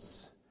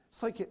moments,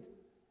 it's like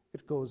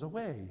it goes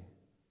away.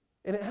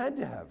 And it had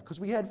to have, because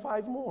we had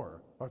 4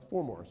 more.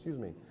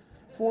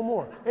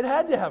 It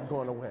had to have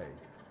gone away.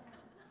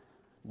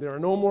 There are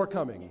no more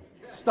coming.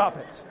 Stop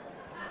it.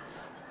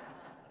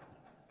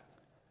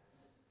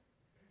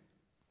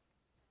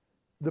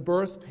 The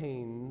birth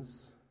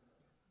pains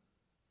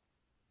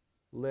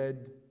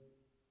led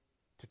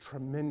to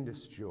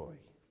tremendous joy.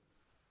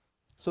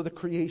 So the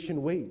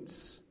creation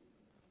waits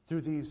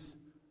through these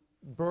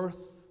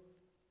birth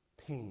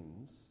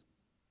pains,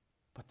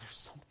 but there's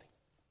something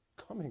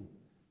coming.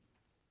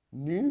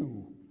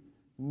 New.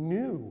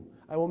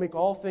 I will make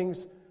all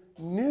things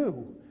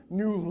new.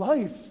 New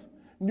life,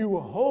 new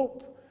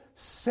hope,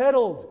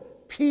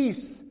 settled,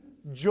 peace,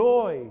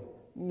 joy,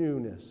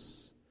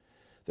 newness.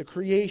 The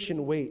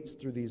creation waits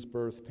through these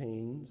birth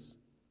pains,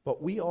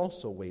 but we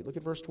also wait. Look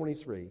at verse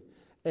 23.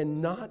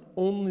 And not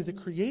only the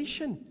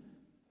creation,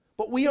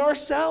 but we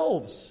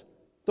ourselves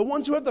The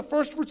ones who have the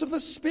first fruits of the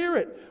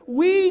Spirit.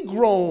 We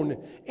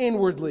groan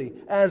inwardly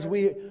as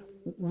we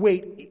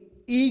wait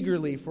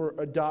eagerly for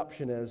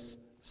adoption as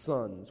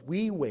sons.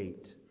 We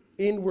wait.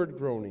 Inward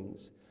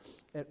groanings.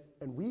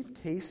 And we've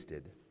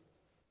tasted.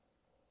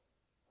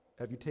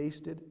 Have you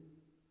tasted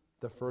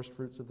the first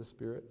fruits of the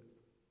Spirit?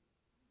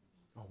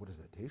 Oh, what does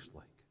that taste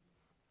like?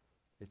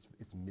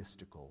 It's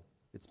mystical.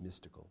 It's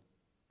mystical.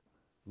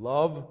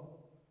 Love,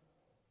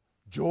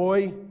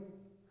 joy,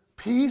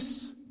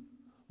 peace,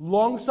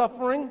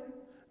 long-suffering,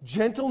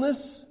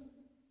 gentleness,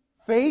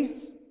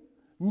 faith,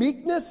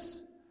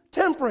 meekness,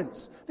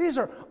 temperance. These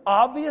are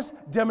obvious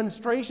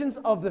demonstrations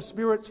of the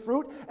Spirit's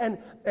fruit. And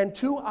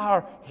to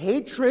our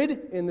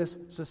hatred in this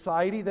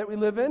society that we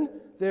live in,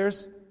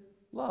 there's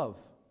love.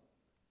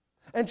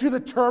 And to the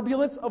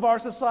turbulence of our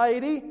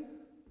society,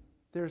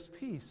 there's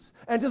peace.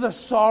 And to the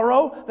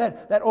sorrow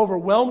that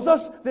overwhelms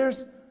us,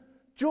 there's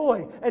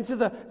joy. And to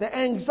the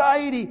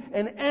anxiety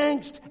and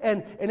angst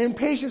and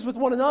impatience with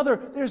one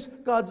another, there's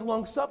God's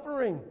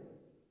long-suffering.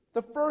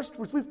 The first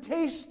fruits. We've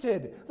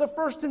tasted the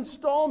first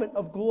installment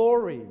of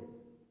glory.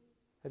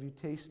 Have you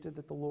tasted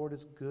that the Lord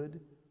is good?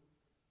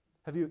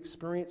 Have you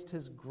experienced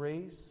His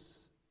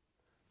grace?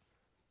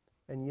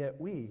 And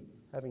yet we,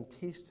 having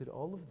tasted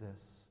all of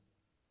this,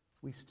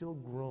 we still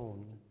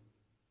groan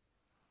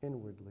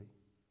inwardly.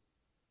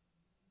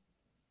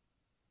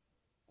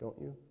 Don't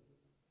you?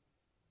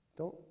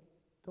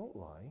 Don't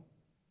lie.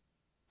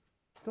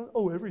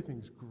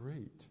 Everything's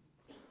great.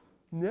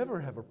 Never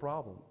have a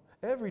problem.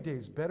 Every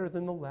day's better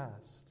than the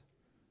last.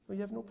 Well,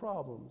 you have no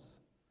problems.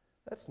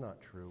 That's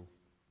not true.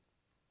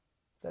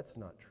 That's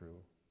not true.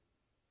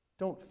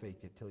 Don't fake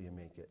it till you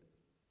make it.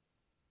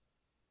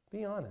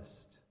 Be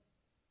honest.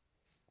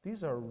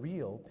 These are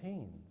real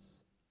pains.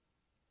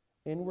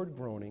 Inward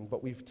groaning,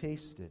 but we've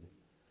tasted.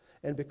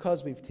 And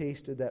because we've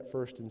tasted that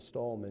first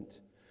installment,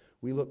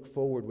 we look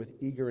forward with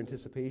eager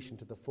anticipation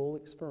to the full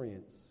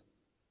experience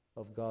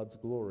of God's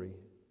glory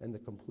and the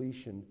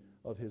completion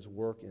of His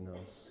work in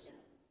us.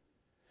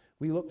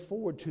 We look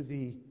forward to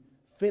the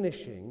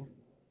finishing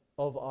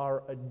of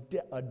our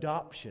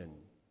adoption,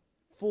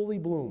 fully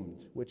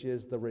bloomed, which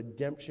is the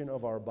redemption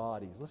of our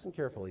bodies. Listen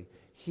carefully.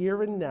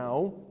 Here and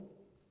now,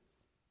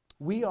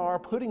 we are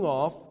putting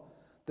off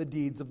the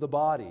deeds of the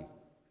body.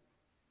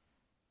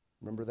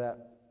 Remember that?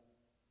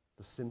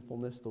 The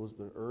sinfulness,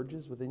 the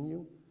urges within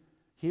you?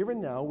 Here and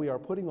now, we are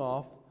putting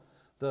off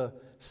the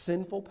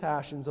sinful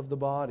passions of the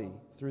body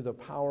through the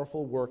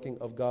powerful working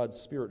of God's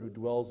Spirit who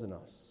dwells in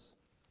us.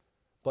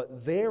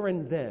 But there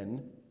and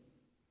then,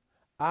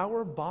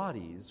 our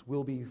bodies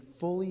will be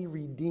fully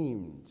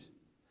redeemed.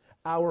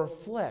 Our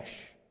flesh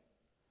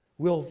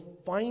will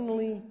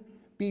finally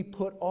be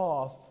put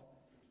off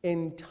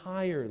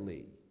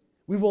entirely.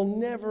 We will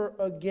never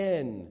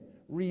again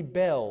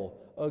rebel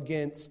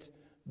against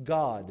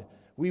God.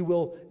 We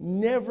will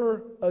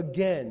never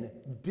again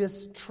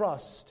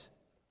distrust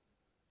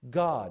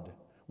God.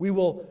 We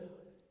will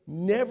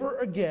never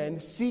again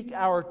seek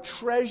our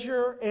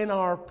treasure and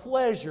our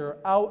pleasure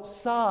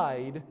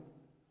outside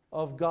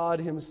of God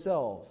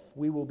Himself.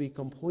 We will be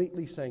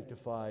completely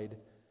sanctified.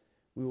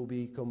 We will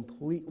be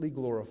completely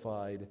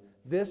glorified.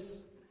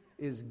 This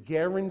is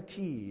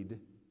guaranteed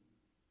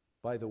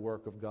by the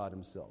work of God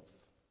Himself.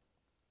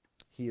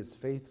 He is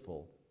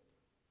faithful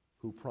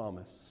who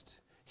promised.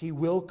 He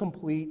will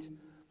complete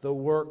the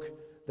work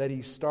that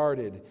He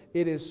started.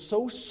 It is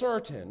so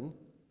certain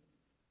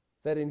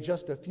that in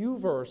just a few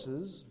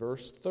verses,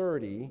 verse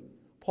 30,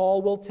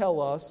 Paul will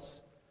tell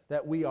us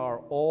that we are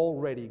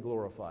already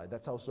glorified.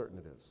 That's how certain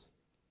it is.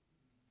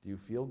 Do you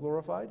feel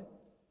glorified?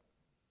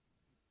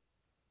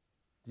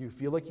 Do you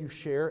feel like you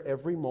share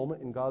every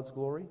moment in God's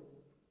glory?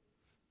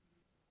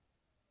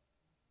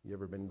 You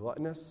ever been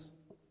gluttonous?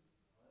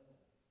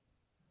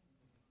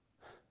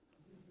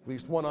 At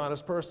least one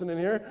honest person in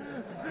here.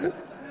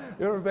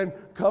 You ever been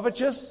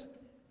covetous?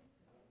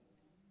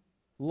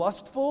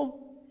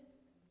 Lustful?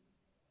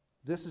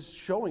 This is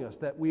showing us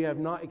that we have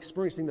not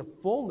experiencing the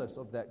fullness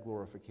of that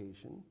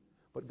glorification,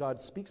 but God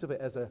speaks of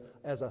it as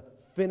a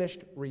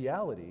finished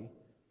reality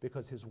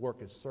because His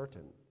work is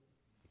certain.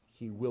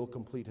 He will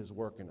complete His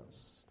work in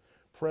us.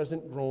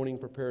 Present groaning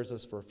prepares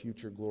us for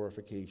future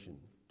glorification.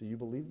 Do you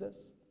believe this?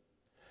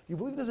 Do you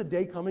believe there's a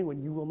day coming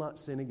when you will not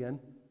sin again?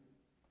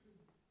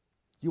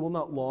 You will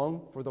not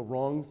long for the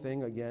wrong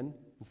thing again.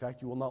 In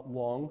fact, you will not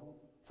long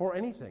for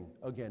anything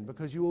again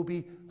because you will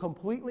be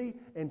completely,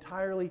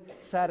 entirely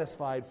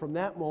satisfied from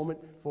that moment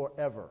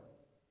forever.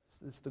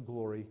 It's the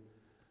glory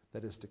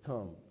that is to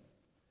come.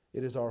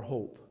 It is our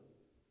hope.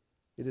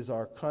 It is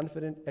our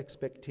confident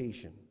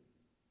expectation.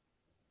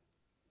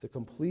 The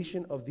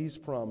completion of these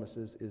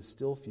promises is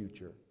still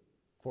future.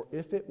 For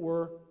if it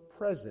were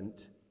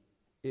present,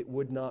 it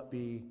would not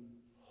be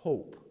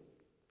hope.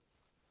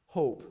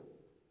 Hope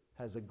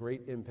has a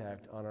great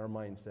impact on our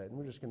mindset. And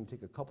we're just going to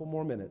take a couple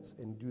more minutes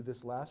and do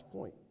this last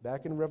point.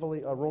 Back in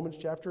Romans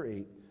chapter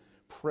 8,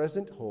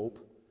 present hope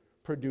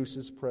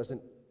produces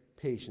present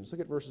patience. Look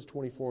at verses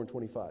 24 and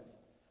 25.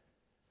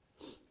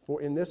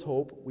 For in this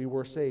hope we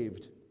were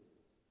saved.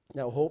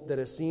 Now, hope that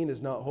is seen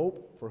is not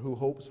hope, for who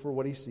hopes for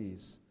what he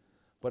sees?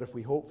 But if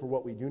we hope for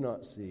what we do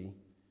not see,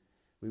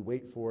 we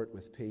wait for it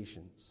with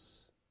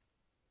patience.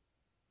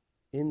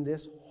 In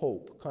this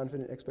hope,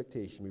 confident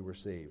expectation, we were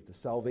saved. The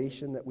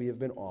salvation that we have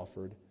been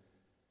offered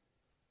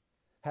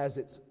has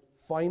its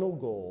final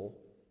goal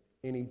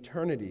in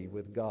eternity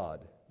with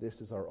God.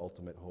 This is our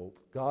ultimate hope.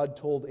 God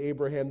told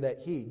Abraham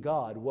that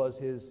God, was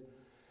his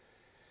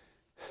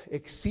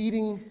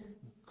exceeding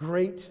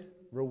great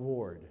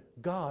reward.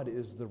 God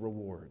is the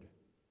reward.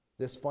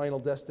 This final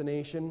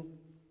destination,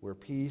 where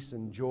peace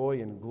and joy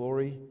and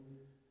glory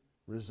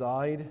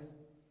reside,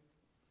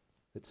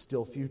 it's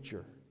still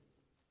future.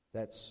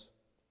 That's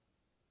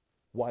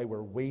why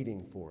we're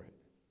waiting for it.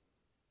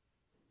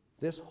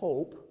 This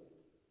hope,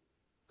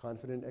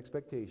 confident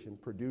expectation,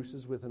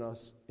 produces within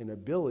us an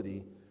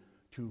ability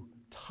to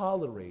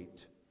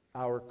tolerate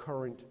our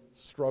current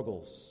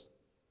struggles.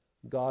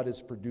 God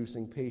is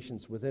producing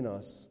patience within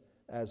us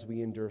as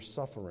we endure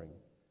suffering,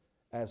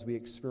 as we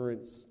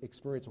experience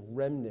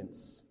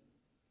remnants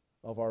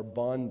of our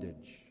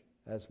bondage,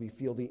 as we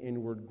feel the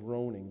inward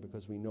groaning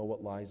because we know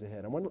what lies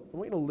ahead. I want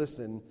you to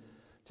listen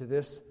to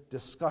this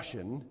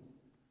discussion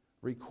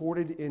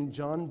recorded in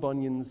John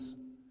Bunyan's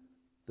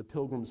The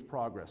Pilgrim's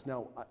Progress.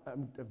 Now,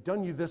 I've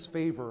done you this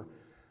favor.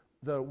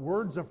 The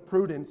words of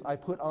Prudence I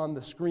put on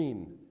the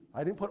screen.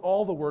 I didn't put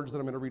all the words that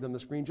I'm going to read on the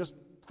screen, just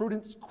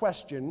Prudence'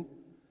 question,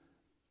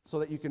 so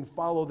that you can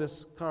follow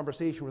this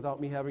conversation without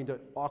me having to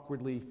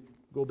awkwardly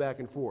go back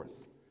and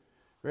forth.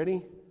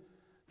 Ready?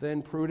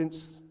 Then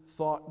Prudence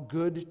thought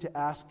good to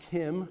ask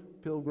him,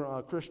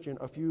 Christian,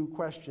 a few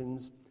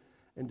questions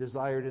and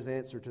desired his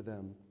answer to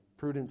them.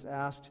 Prudence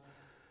asked,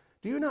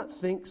 "Do you not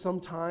think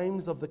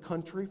sometimes of the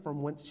country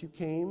from whence you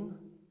came?"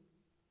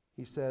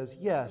 He says,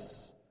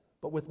 "Yes,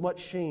 but with much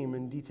shame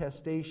and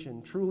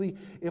detestation. Truly,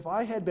 if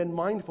I had been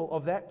mindful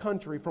of that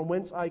country from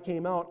whence I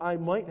came out, I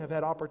might have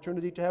had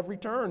opportunity to have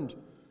returned.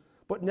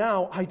 But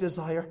now I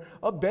desire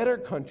a better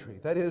country,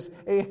 that is,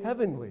 a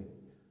heavenly.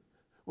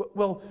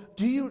 Well,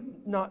 do you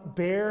not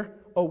bear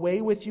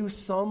away with you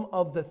some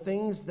of the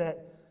things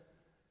that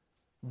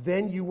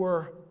then you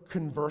were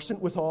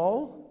conversant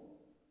withal?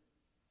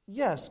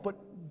 Yes,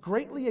 but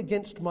greatly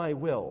against my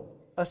will,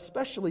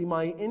 especially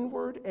my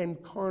inward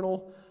and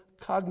carnal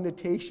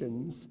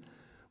cogitations,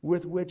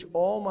 with which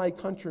all my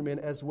countrymen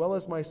as well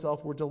as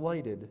myself were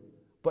delighted.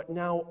 But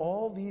now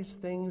all these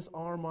things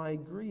are my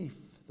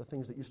grief." The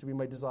things that used to be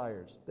my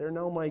desires, they're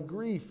now my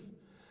grief.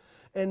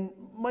 "And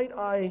might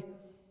I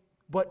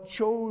but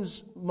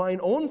chose mine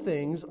own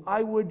things,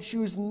 I would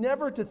choose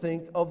never to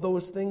think of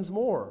those things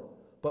more.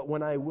 But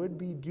when I would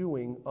be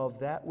doing of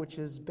that which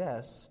is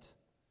best,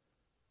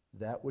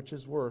 that which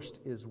is worst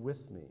is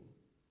with me."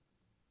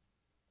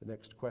 The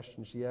next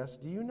question she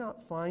asked, "Do you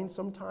not find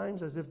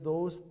sometimes as if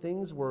those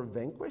things were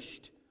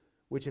vanquished,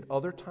 which at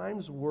other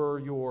times were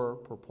your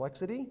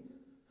perplexity?"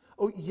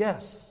 "Oh,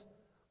 yes,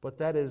 but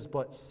that is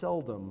but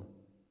seldom.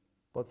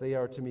 But they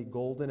are to me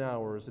golden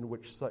hours in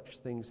which such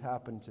things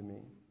happen to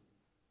me."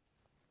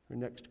 Her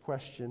next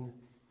question,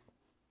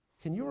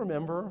 "Can you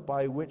remember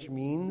by which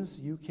means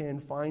you can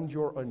find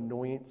your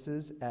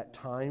annoyances at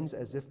times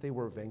as if they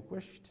were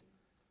vanquished?"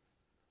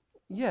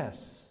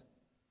 "Yes.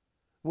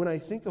 When I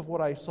think of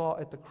what I saw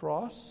at the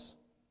cross,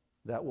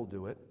 that will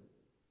do it.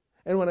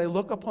 And when I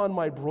look upon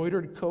my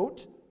broidered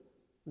coat,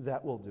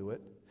 that will do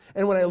it.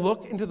 And when I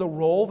look into the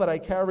roll that I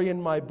carry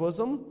in my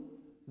bosom,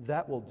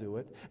 that will do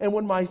it. And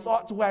when my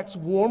thoughts wax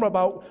warm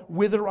about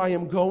whither I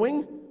am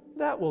going,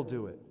 that will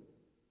do it.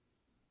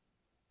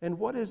 And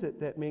what is it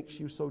that makes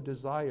you so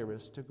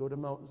desirous to go to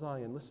Mount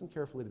Zion?" Listen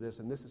carefully to this,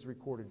 and this is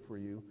recorded for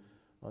you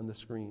on the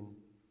screen.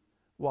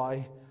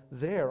 "Why,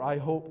 there I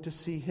hope to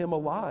see him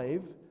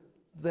alive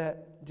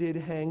that did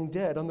hang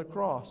dead on the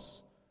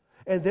cross.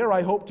 And there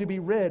I hope to be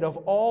rid of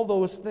all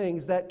those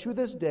things that to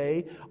this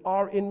day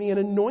are in me an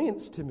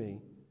annoyance to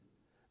me.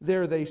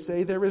 There they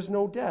say there is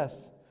no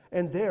death,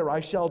 and there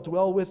I shall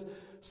dwell with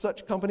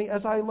such company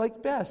as I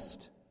like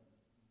best.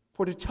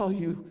 For to tell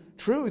you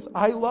truth,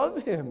 I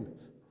love him,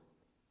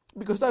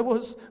 because I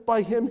was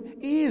by him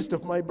eased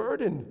of my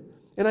burden,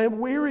 and I am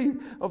weary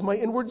of my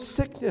inward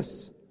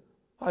sickness.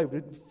 I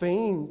would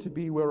fain to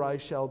be where I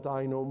shall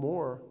die no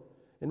more,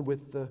 and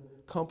with the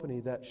company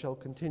that shall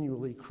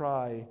continually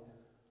cry,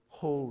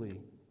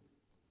 Holy,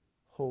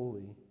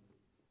 holy,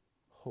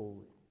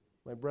 holy."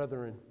 My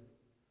brethren,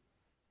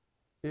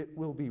 it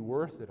will be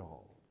worth it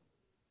all.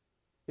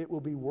 It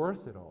will be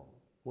worth it all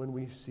when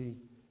we see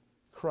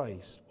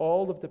Christ.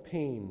 All of the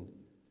pain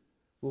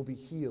will be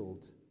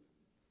healed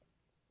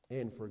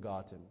and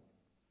forgotten.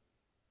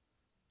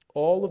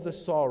 All of the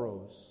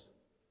sorrows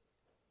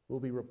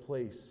will be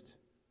replaced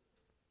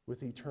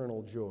with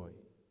eternal joy.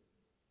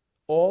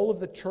 All of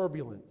the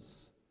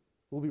turbulence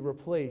will be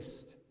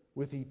replaced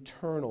with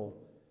eternal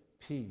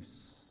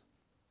peace.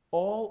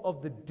 All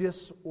of the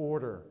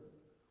disorder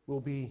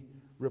will be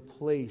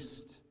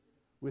replaced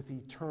with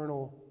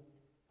eternal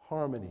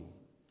harmony.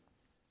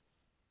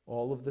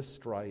 All of the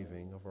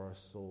striving of our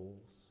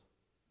souls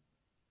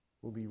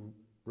will be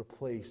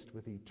replaced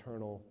with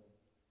eternal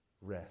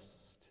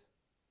rest.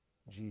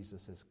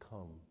 Jesus says,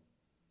 come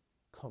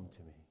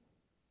to me,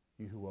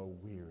 you who are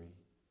weary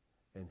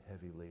and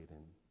heavy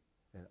laden,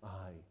 and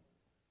I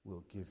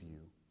will give you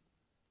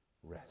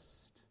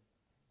rest.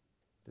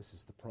 This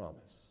is the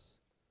promise.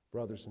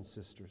 Brothers and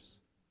sisters,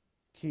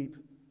 keep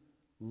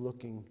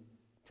looking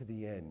to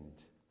the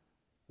end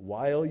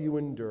while you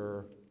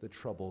endure the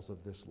troubles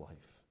of this life.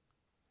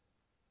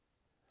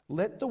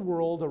 Let the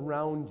world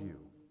around you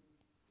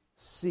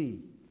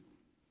see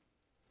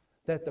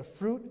that the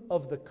fruit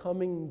of the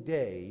coming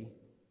day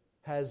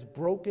has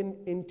broken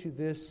into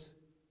this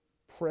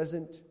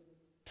present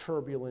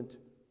turbulent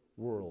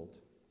world.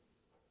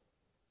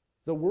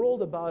 The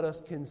world about us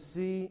can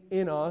see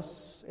in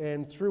us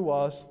and through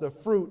us the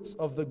fruits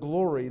of the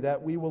glory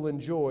that we will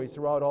enjoy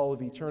throughout all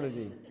of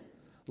eternity.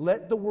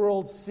 Let the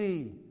world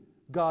see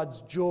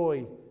God's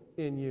joy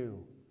in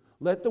you.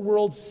 Let the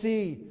world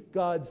see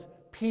God's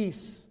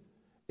peace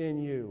in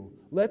you.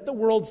 Let the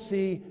world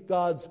see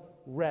God's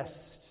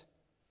rest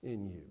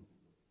in you.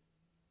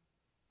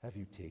 Have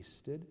you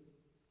tasted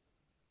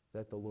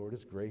that the Lord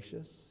is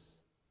gracious?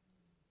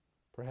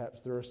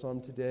 Perhaps there are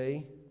some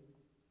today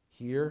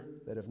here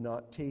that have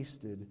not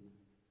tasted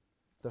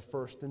the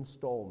first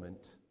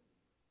installment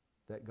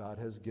that God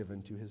has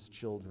given to His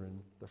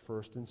children, the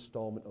first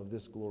installment of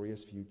this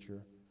glorious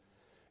future.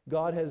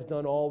 God has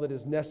done all that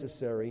is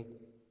necessary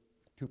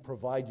to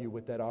provide you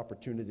with that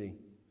opportunity.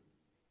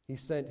 He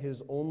sent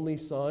His only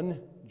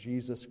Son,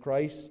 Jesus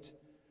Christ,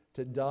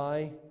 to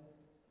die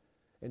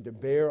and to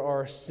bear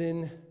our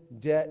sin,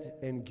 debt,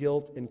 and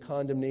guilt and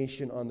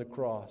condemnation on the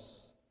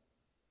cross.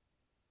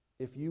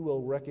 If you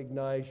will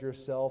recognize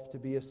yourself to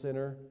be a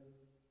sinner,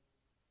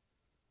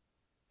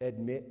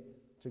 admit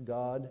to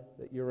God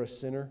that you're a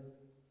sinner,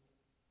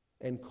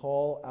 and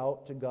call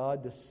out to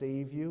God to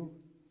save you,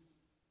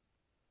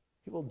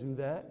 He will do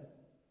that.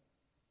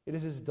 It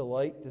is His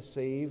delight to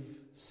save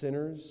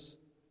sinners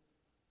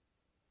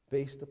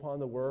based upon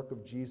the work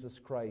of Jesus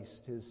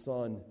Christ, His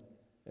Son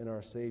and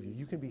our Savior.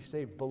 You can be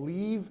saved.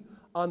 Believe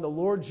on the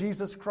Lord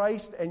Jesus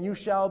Christ and you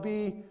shall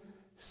be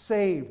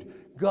saved.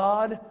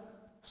 God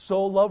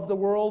so loved the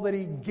world that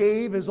He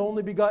gave His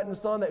only begotten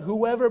Son, that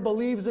whoever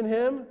believes in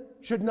Him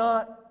should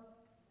not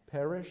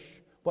perish,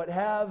 but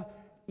have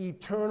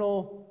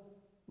eternal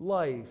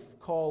life.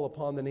 Call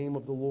upon the name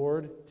of the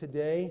Lord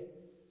today.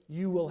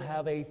 You will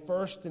have a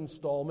first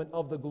installment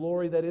of the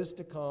glory that is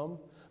to come.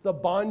 The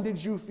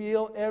bondage you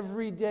feel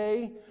every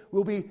day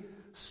will be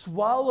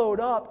swallowed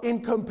up in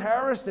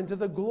comparison to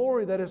the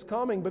glory that is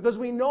coming, because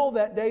we know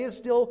that day is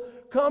still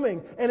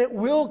coming, and it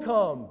will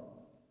come.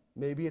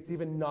 Maybe it's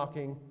even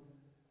knocking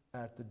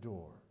at the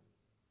door.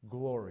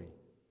 Glory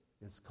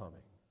is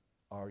coming.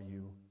 Are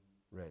you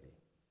ready?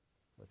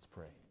 Let's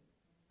pray.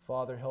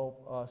 Father,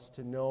 help us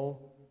to know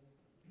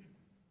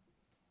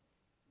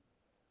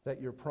that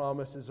your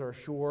promises are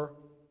sure.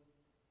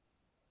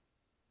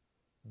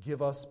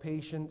 Give us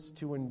patience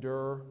to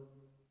endure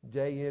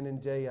day in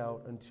and day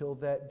out until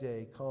that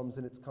day comes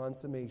in its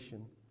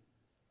consummation.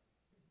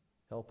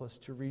 Help us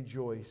to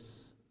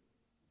rejoice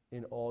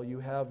in all you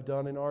have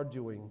done and are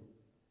doing.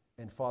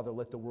 And Father,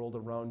 let the world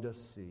around us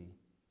see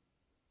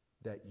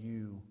that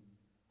you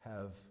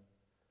have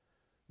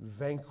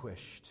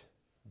vanquished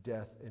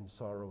death and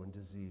sorrow and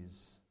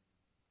disease.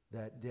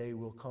 That day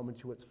will come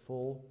into its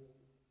full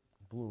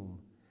bloom.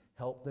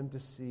 Help them to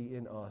see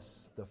in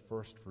us the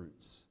first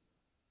fruits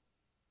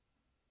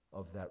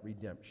of that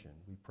redemption.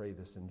 We pray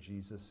this in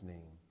Jesus'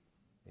 name.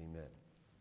 Amen.